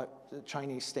 about the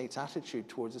Chinese state's attitude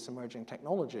towards this emerging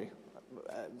technology,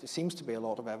 there seems to be a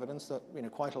lot of evidence that,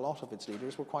 quite a lot of its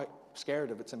leaders were quite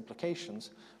scared of its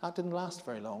implications. That didn't last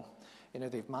very long.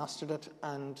 They've mastered it,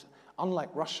 and unlike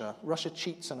Russia, Russia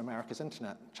cheats on America's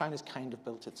internet. China's kind of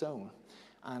built its own.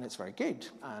 And it's very good,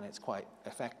 and it's quite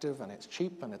effective, and it's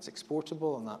cheap, and it's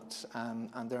exportable,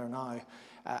 and they're now,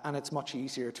 and it's much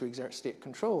easier to exert state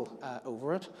control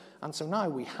over it. And so now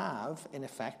we have, in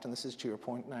effect, and this is to your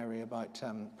point, Nairi, about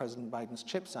President Biden's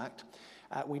CHIPS Act,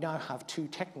 we now have two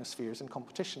technospheres in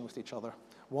competition with each other.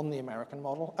 One, the American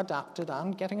model, adapted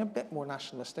and getting a bit more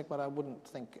nationalistic, but I wouldn't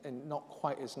think not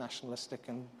quite as nationalistic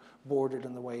and bordered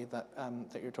in the way that,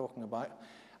 that you're talking about.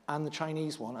 And the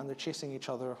Chinese one, and they're chasing each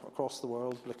other across the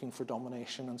world, looking for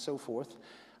domination and so forth.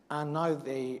 And now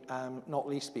they, not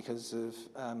least because of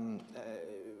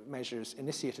measures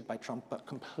initiated by Trump, but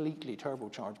completely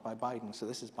turbocharged by Biden, so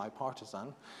this is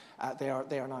bipartisan, they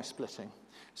are now splitting.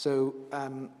 So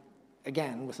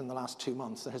again, within the last 2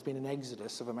 months, there has been an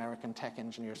exodus of American tech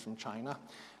engineers from China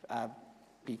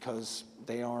because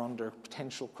they are under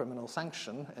potential criminal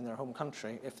sanction in their home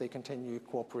country if they continue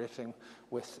cooperating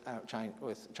with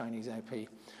Chinese IP.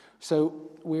 So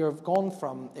we have gone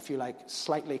from, if you like,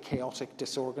 slightly chaotic,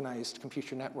 disorganized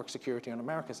computer network security on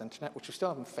America's internet, which we still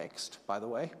haven't fixed, by the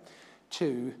way,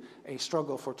 to a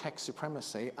struggle for tech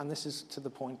supremacy, and this is to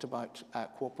the point about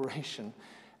cooperation.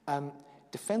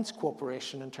 Defense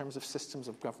cooperation in terms of systems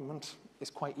of government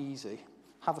is quite easy.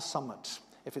 Have a summit.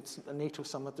 If it's a NATO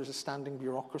summit, there's a standing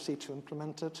bureaucracy to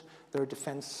implement it. There are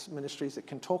defense ministries that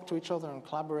can talk to each other and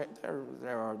collaborate.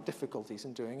 There are difficulties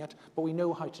in doing it, but we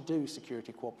know how to do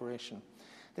security cooperation.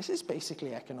 This is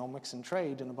basically economics and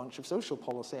trade and a bunch of social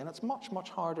policy, and it's much, much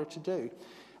harder to do.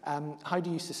 How do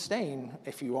you sustain,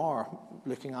 if you are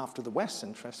looking after the West's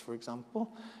interests, for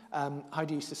example, how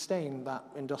do you sustain that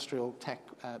industrial tech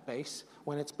base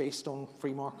when it's based on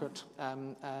free market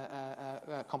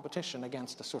competition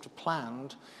against a sort of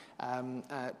planned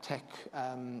tech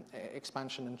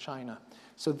expansion in China?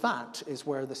 So that is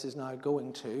where this is now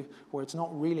going to, where it's not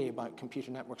really about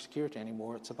computer network security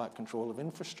anymore. It's about control of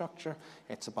infrastructure.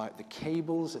 It's about the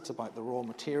cables. It's about the raw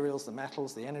materials, the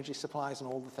metals, the energy supplies,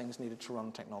 and all the things needed to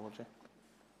run technology.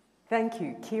 Thank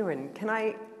you. Kieran, can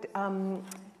I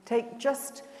take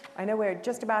just, I know we're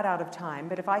just about out of time,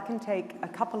 but if I can take a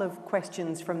couple of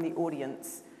questions from the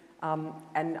audience,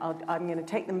 and I'm going to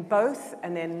take them both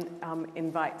and then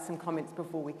invite some comments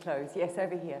before we close. Yes,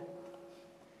 over here.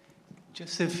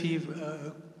 Just a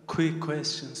few quick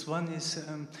questions. One is,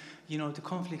 you know, the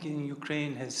conflict in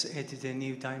Ukraine has added a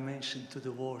new dimension to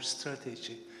the war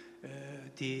strategy,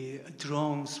 the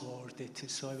drones war, that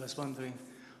is. So I was wondering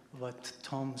what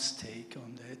Tom's take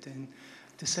on that. And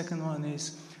the second one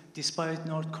is, despite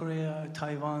North Korea,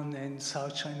 Taiwan, and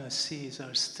South China Seas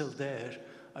are still there,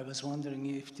 I was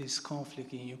wondering if this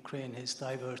conflict in Ukraine has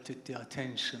diverted the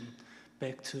attention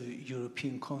back to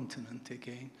European continent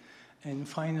again. And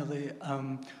finally,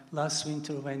 last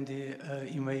winter when the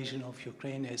invasion of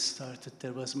Ukraine has started,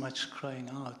 there was much crying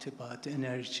out about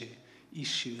energy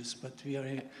issues, but we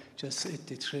are just at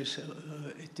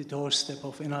the doorstep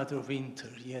of another winter,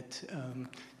 yet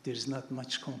there's not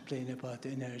much complaint about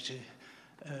energy.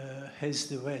 Has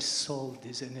the West solved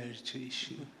this energy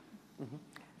issue? Mm-hmm.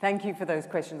 Thank you for those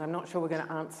questions. I'm not sure we're going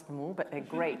to answer them all, but they're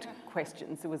great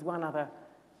questions. There was one other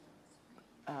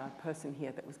person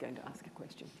here that was going to ask a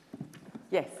question.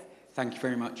 Yes. Thank you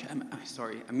very much.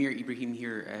 Sorry, Amir Ibrahim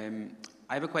here.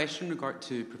 I have a question in regard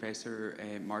to Professor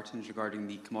Martins regarding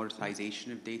the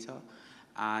commoditization of data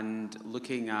and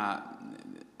looking at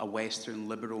a Western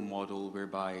liberal model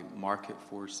whereby market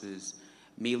forces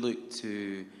may look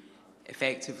to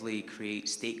effectively create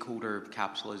stakeholder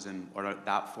capitalism or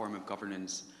that form of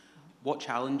governance. What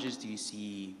challenges do you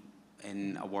see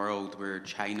in a world where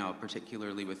China,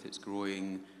 particularly with its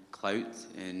growing clout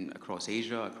across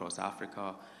Asia, across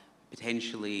Africa,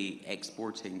 potentially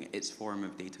exporting its form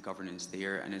of data governance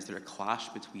there? And is there a clash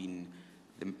between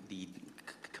the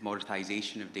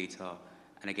commoditization of data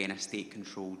and, again, a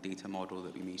state-controlled data model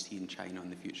that we may see in China in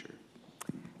the future?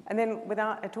 And then,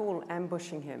 without at all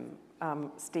ambushing him,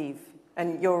 Steve,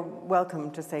 and you're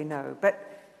welcome to say no, but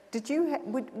did you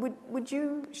would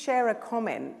you share a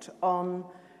comment on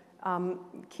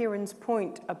Kieran's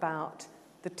point about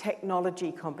the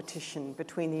technology competition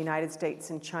between the United States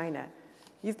and China?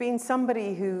 You've been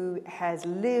somebody who has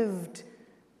lived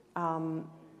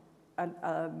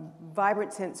a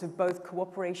vibrant sense of both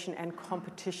cooperation and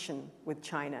competition with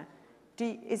China.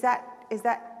 Is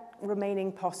that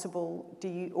remaining possible? Do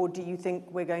you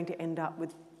think we're going to end up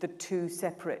with the two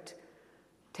separate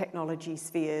technology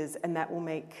spheres, and that will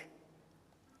make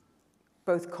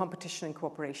both competition and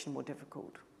cooperation more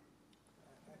difficult?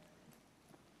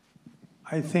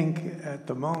 I think at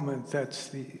the moment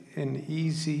that's an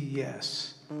easy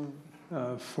yes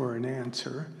for an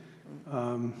answer.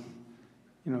 You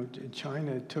know,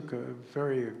 China took a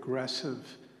very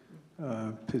aggressive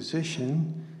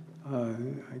position.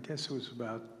 I guess it was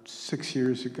about 6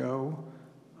 years ago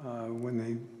when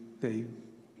they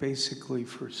basically,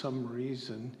 for some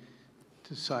reason,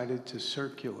 decided to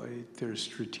circulate their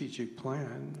strategic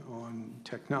plan on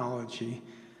technology.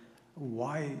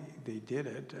 why they did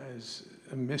it as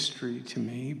a mystery to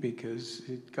me, because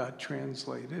it got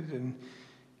translated and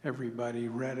everybody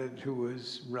read it who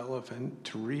was relevant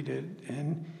to read it,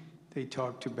 and they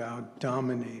talked about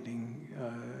dominating,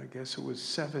 I guess it was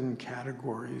 7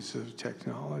 categories of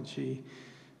technology,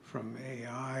 from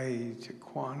AI to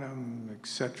quantum, et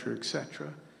cetera,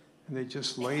 and they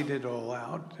just laid it all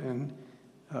out, and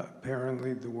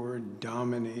apparently the word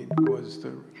dominate was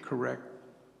the correct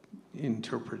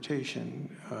interpretation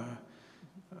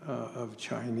of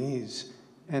Chinese.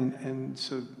 And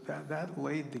so that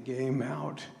laid the game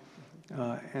out,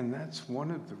 and that's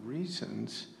one of the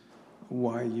reasons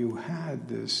why you had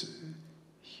this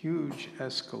huge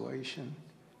escalation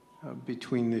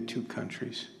between the two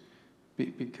countries.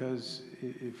 Because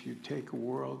if you take a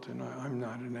world, and I'm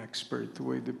not an expert the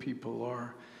way the people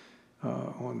are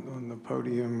on the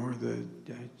podium or the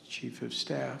chief of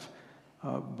staff,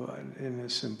 but in a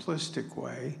simplistic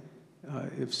way,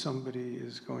 if somebody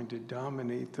is going to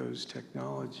dominate those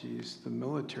technologies, the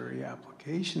military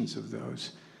applications of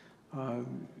those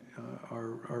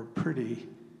are pretty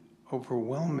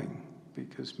overwhelming,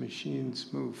 because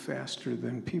machines move faster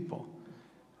than people.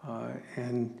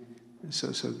 And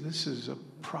so this is a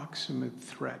proximate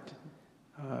threat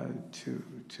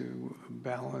to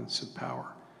balance of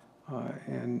power.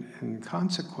 And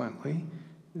consequently,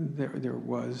 there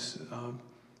was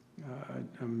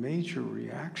a major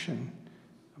reaction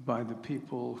by the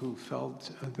people who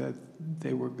felt that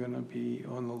they were going to be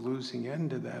on the losing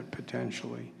end of that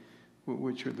potentially,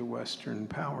 which are the Western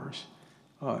powers.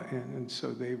 And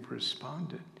so they've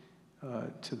responded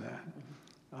to that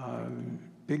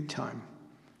big time.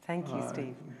 Thank you,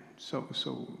 Steve.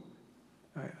 So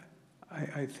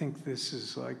I think this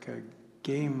is like a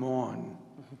game on,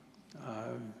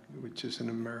 which is an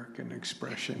American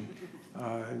expression,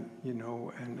 you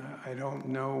know, and I don't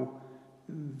know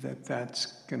that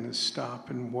that's going to stop,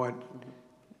 and what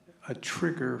a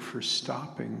trigger for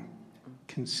stopping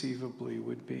conceivably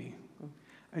would be.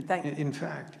 In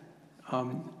fact,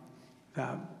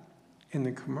 in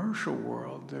the commercial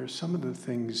world, there's some of the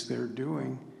things they're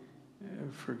doing.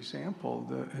 For example,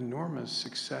 the enormous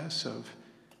success of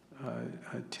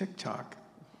TikTok,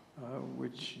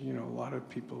 which, you know, a lot of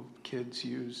people, kids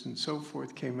use and so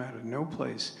forth, came out of no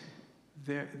place.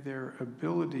 Their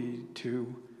ability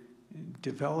to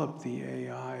develop the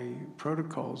AI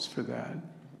protocols for that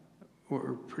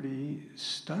were pretty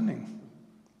stunning,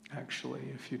 actually,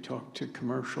 if you talk to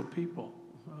commercial people.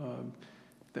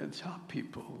 The top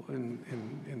people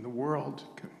in the world,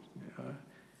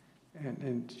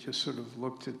 and just sort of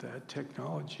looked at that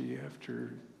technology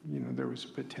after, you know, there was a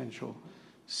potential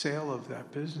sale of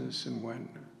that business and went,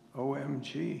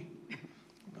 OMG,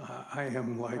 I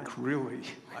am like, really,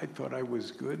 I thought I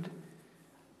was good.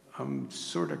 I'm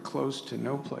sort of close to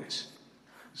no place.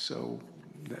 So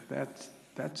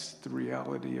that's the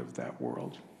reality of that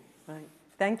world. Right.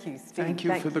 Thank you, Steve. Thank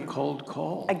you for the cold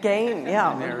call. Again,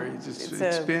 yeah. Mary.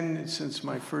 It's been since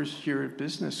my first year at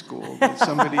business school that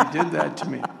somebody did that to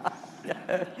me.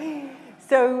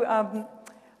 So,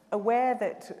 aware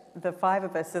that the 5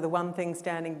 of us are the one thing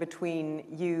standing between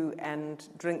you and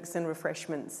drinks and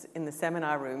refreshments in the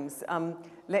seminar rooms,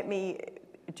 let me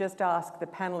just ask the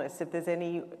panelists if there's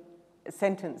any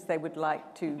sentence they would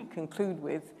like to conclude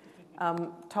with.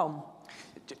 Tom.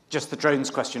 Just the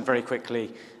drones question very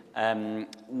quickly.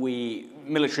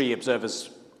 Military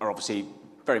observers are obviously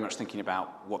very much thinking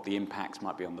about what the impacts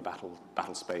might be on the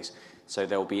battle space. So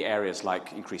there will be areas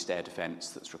like increased air defense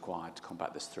that's required to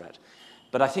combat this threat.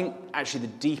 But I think actually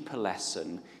the deeper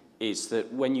lesson is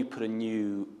that when you put a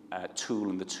new tool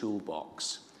in the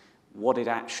toolbox, what it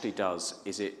actually does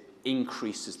is it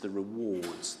increases the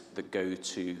rewards that go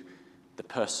to the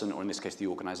person, or in this case the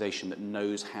organization, that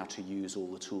knows how to use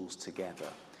all the tools together.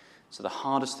 So the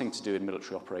hardest thing to do in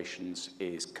military operations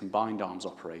is combined arms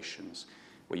operations,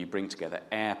 where you bring together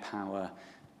air power,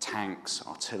 tanks,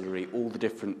 artillery, all the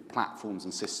different platforms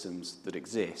and systems that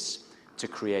exist to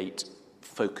create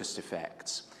focused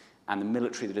effects. And the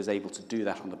military that is able to do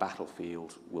that on the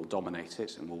battlefield will dominate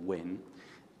it and will win.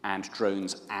 And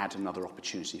drones add another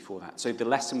opportunity for that. So the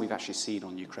lesson we've actually seen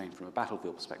on Ukraine from a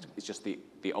battlefield perspective is just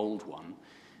the old one,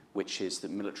 which is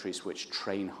that militaries which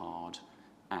train hard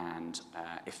and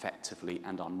effectively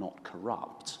and are not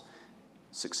corrupt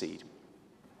succeed.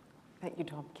 Thank you,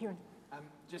 Tom. Kieran.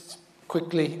 Just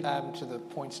quickly to the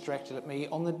points directed at me.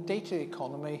 On the data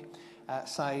economy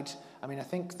side, I mean, I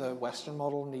think the Western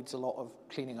model needs a lot of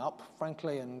cleaning up,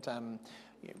 frankly, and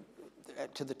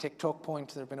to the TikTok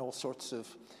point, there have been all sorts of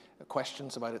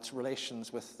questions about its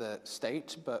relations with the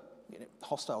state, but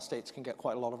hostile states can get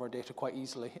quite a lot of our data quite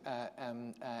easily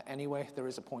anyway. There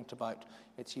is a point about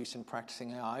its use in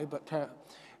practicing AI, but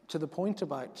to the point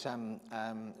about,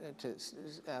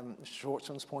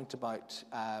 Schwartzman's point about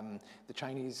the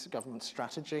Chinese government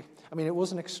strategy, I mean, it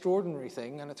was an extraordinary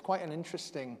thing, and it's quite an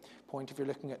interesting point if you're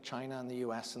looking at China and the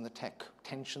US and the tech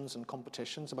tensions and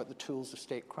competitions about the tools of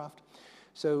statecraft.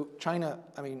 So China,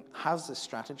 I mean, has this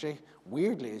strategy.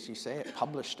 Weirdly, as you say, it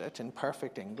published it in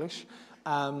perfect English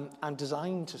and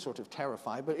designed to sort of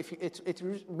terrify. But if it's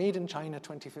made in China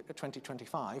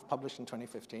 2025, published in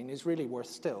 2015, is really worth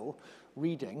still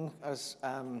reading as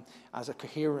a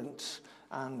coherent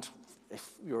and,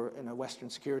 if you're in a Western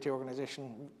security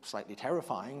organization, slightly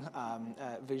terrifying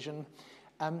vision.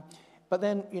 But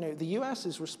then, the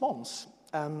US's response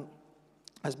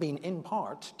has been in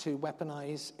part to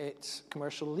weaponize its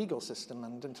commercial legal system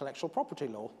and intellectual property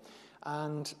law.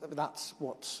 And that's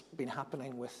what's been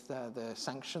happening with the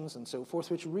sanctions and so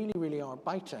forth, which really, really are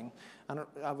biting. And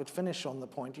I would finish on the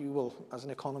point, you will, as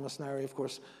an economist, Larry, of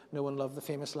course, know and love the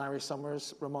famous Larry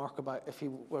Summers remark about if he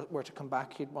were to come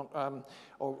back, he'd want,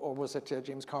 or was it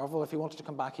James Carville, if he wanted to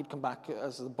come back, he'd come back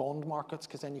as the bond markets,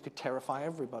 because then you could terrify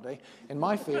everybody. In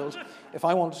my field, if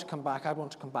I wanted to come back, I'd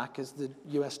want to come back as the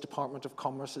US Department of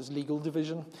Commerce's legal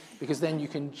division, because then you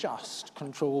can just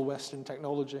control Western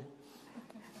technology.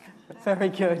 Very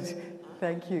good.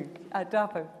 Thank you.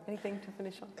 Dapo, anything to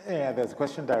finish on? Yeah, there's a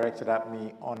question directed at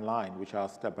me online which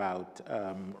asked about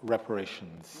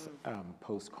reparations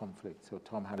post-conflict. So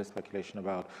Tom had a speculation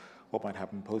about what might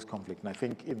happen post-conflict. And I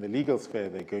think in the legal sphere,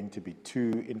 there are going to be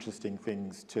two interesting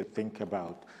things to think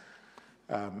about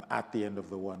at the end of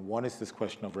the one. One is this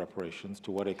question of reparations.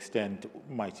 To what extent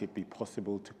might it be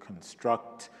possible to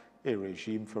construct a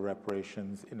regime for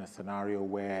reparations in a scenario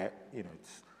where,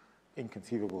 it's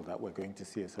inconceivable that we're going to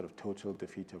see a sort of total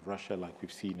defeat of Russia like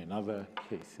we've seen in other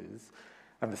cases.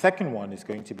 And the second one is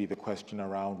going to be the question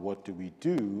around what do we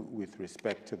do with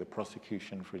respect to the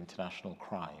prosecution for international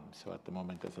crime. So at the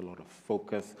moment, there's a lot of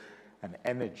focus and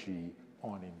energy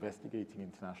on investigating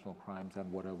international crimes and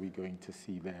what are we going to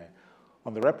see there.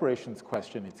 On the reparations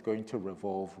question, it's going to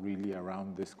revolve really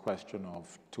around this question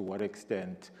of to what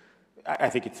extent I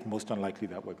think it's most unlikely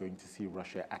that we're going to see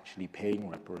Russia actually paying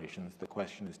reparations. The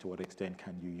question is to what extent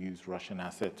can you use Russian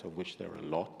assets, of which there are a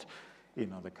lot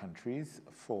in other countries,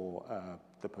 for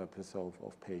the purpose of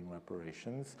paying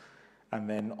reparations. And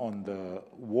then on the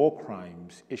war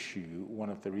crimes issue, one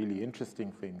of the really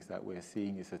interesting things that we're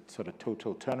seeing is a sort of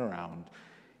total turnaround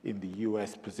in the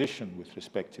US position with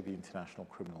respect to the International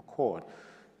Criminal Court.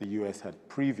 The US had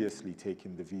previously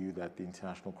taken the view that the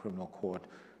International Criminal Court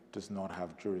does not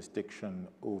have jurisdiction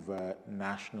over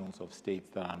nationals of states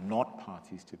that are not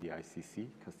parties to the ICC,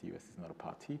 because the US is not a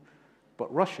party,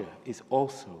 but Russia is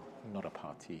also not a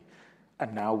party.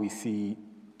 And now we see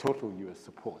total US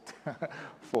support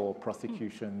for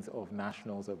prosecutions of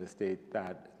nationals of a state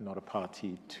that is not a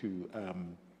party to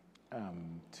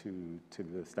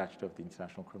the statute of the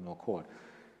International Criminal Court.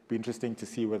 It'd be interesting to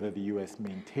see whether the US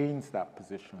maintains that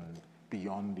position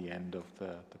beyond the end of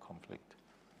the conflict.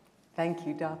 Thank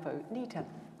you, Dapo. Nita.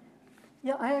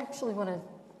 Yeah, I actually want to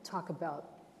talk about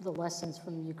the lessons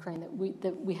from Ukraine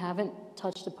that we haven't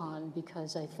touched upon,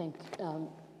 because I think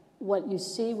what you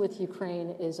see with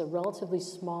Ukraine is a relatively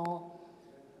small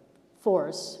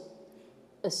force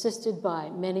assisted by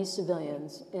many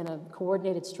civilians in a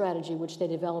coordinated strategy which they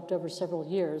developed over several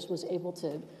years, was able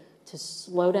to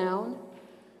slow down,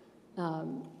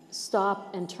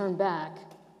 stop and turn back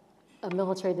a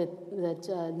military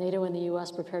that NATO and the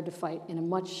US prepared to fight in a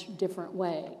much different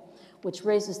way, which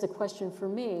raises the question for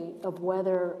me of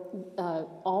whether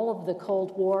all of the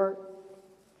Cold War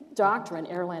doctrine,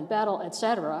 air-land battle, et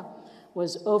cetera,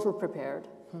 was over-prepared,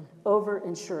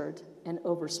 over-insured, and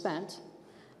overspent,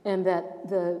 and that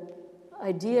the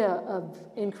idea of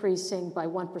increasing by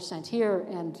 1% here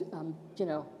and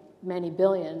many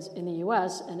billions in the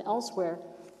US and elsewhere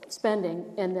spending,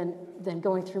 and then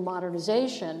going through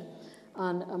modernization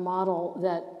on a model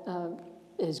that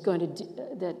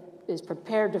that is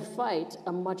prepared to fight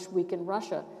a much weakened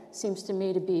Russia, seems to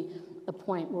me to be a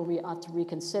point where we ought to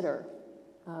reconsider.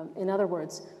 In other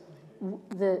words,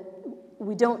 the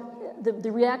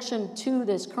reaction to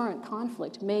this current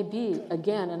conflict may be,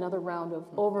 again, another round of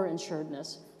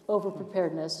over-insuredness,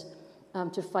 over-preparedness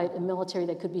to fight a military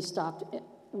that could be stopped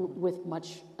with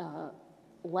much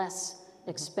less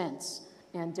expense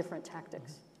and different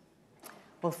tactics.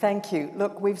 Well, thank you.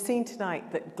 Look, we've seen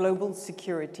tonight that global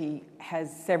security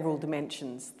has several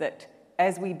dimensions that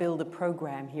as we build a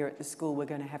program here at the school, we're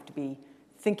going to have to be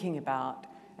thinking about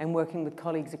and working with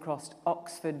colleagues across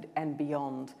Oxford and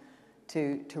beyond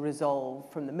to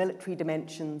resolve, from the military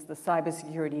dimensions, the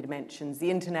cybersecurity dimensions, the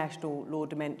international law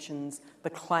dimensions, the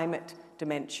climate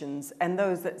dimensions, and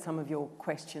those that some of your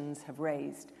questions have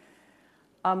raised.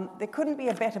 There couldn't be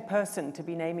a better person to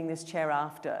be naming this chair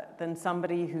after than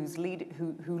somebody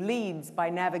who leads by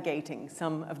navigating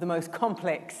some of the most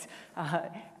complex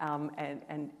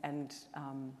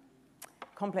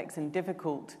complex and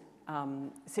difficult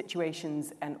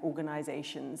situations and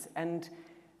organizations. And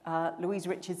Louise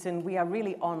Richardson, we are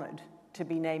really honored to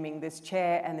be naming this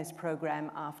chair and this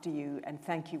program after you, and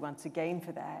thank you once again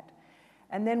for that.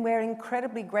 And then we're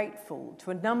incredibly grateful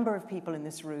to a number of people in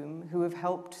this room who have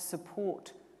helped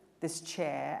support this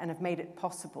chair and have made it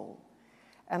possible.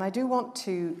 And I do want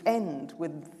to end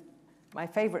with my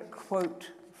favorite quote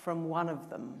from one of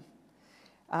them.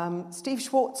 Steve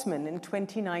Schwartzman in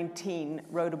 2019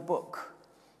 wrote a book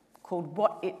called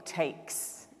What It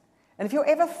Takes. And if you're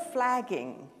ever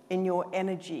flagging in your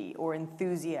energy or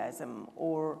enthusiasm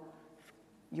or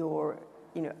your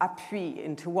appui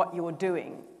into what you're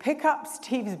doing, pick up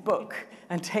Steve's book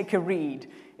and take a read.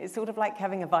 It's sort of like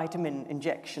having a vitamin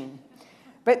injection.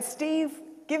 But Steve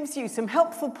gives you some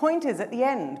helpful pointers at the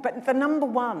end. But the number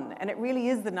one, and it really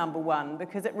is the number one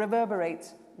because it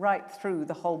reverberates right through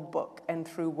the whole book and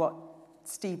through what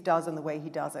Steve does and the way he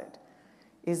does it,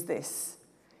 is this.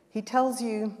 He tells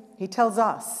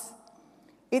us,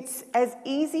 it's as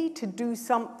easy to do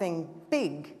something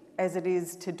big as it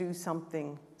is to do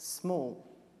something small.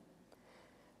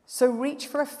 So reach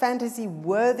for a fantasy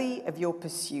worthy of your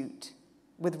pursuit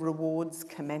with rewards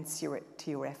commensurate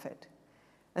to your effort.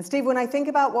 And Steve, when I think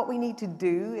about what we need to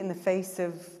do in the face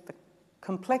of the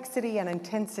complexity and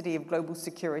intensity of global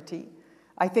security,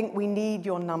 I think we need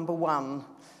your number one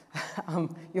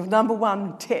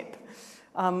tip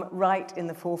right in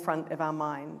the forefront of our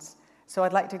minds. So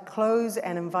I'd like to close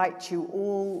and invite you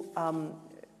all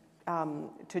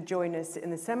to join us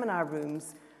in the seminar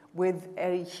rooms with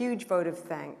a huge vote of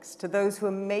thanks to those who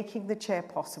are making the chair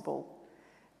possible,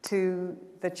 to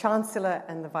the Chancellor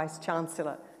and the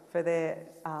Vice-Chancellor for their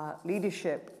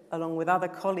leadership, along with other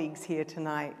colleagues here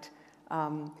tonight,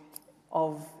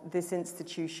 of this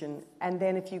institution. And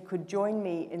then if you could join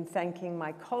me in thanking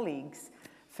my colleagues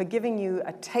for giving you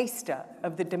a taster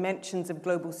of the dimensions of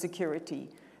global security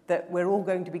that we're all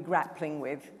going to be grappling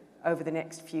with over the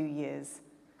next few years.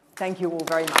 Thank you all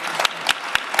very much.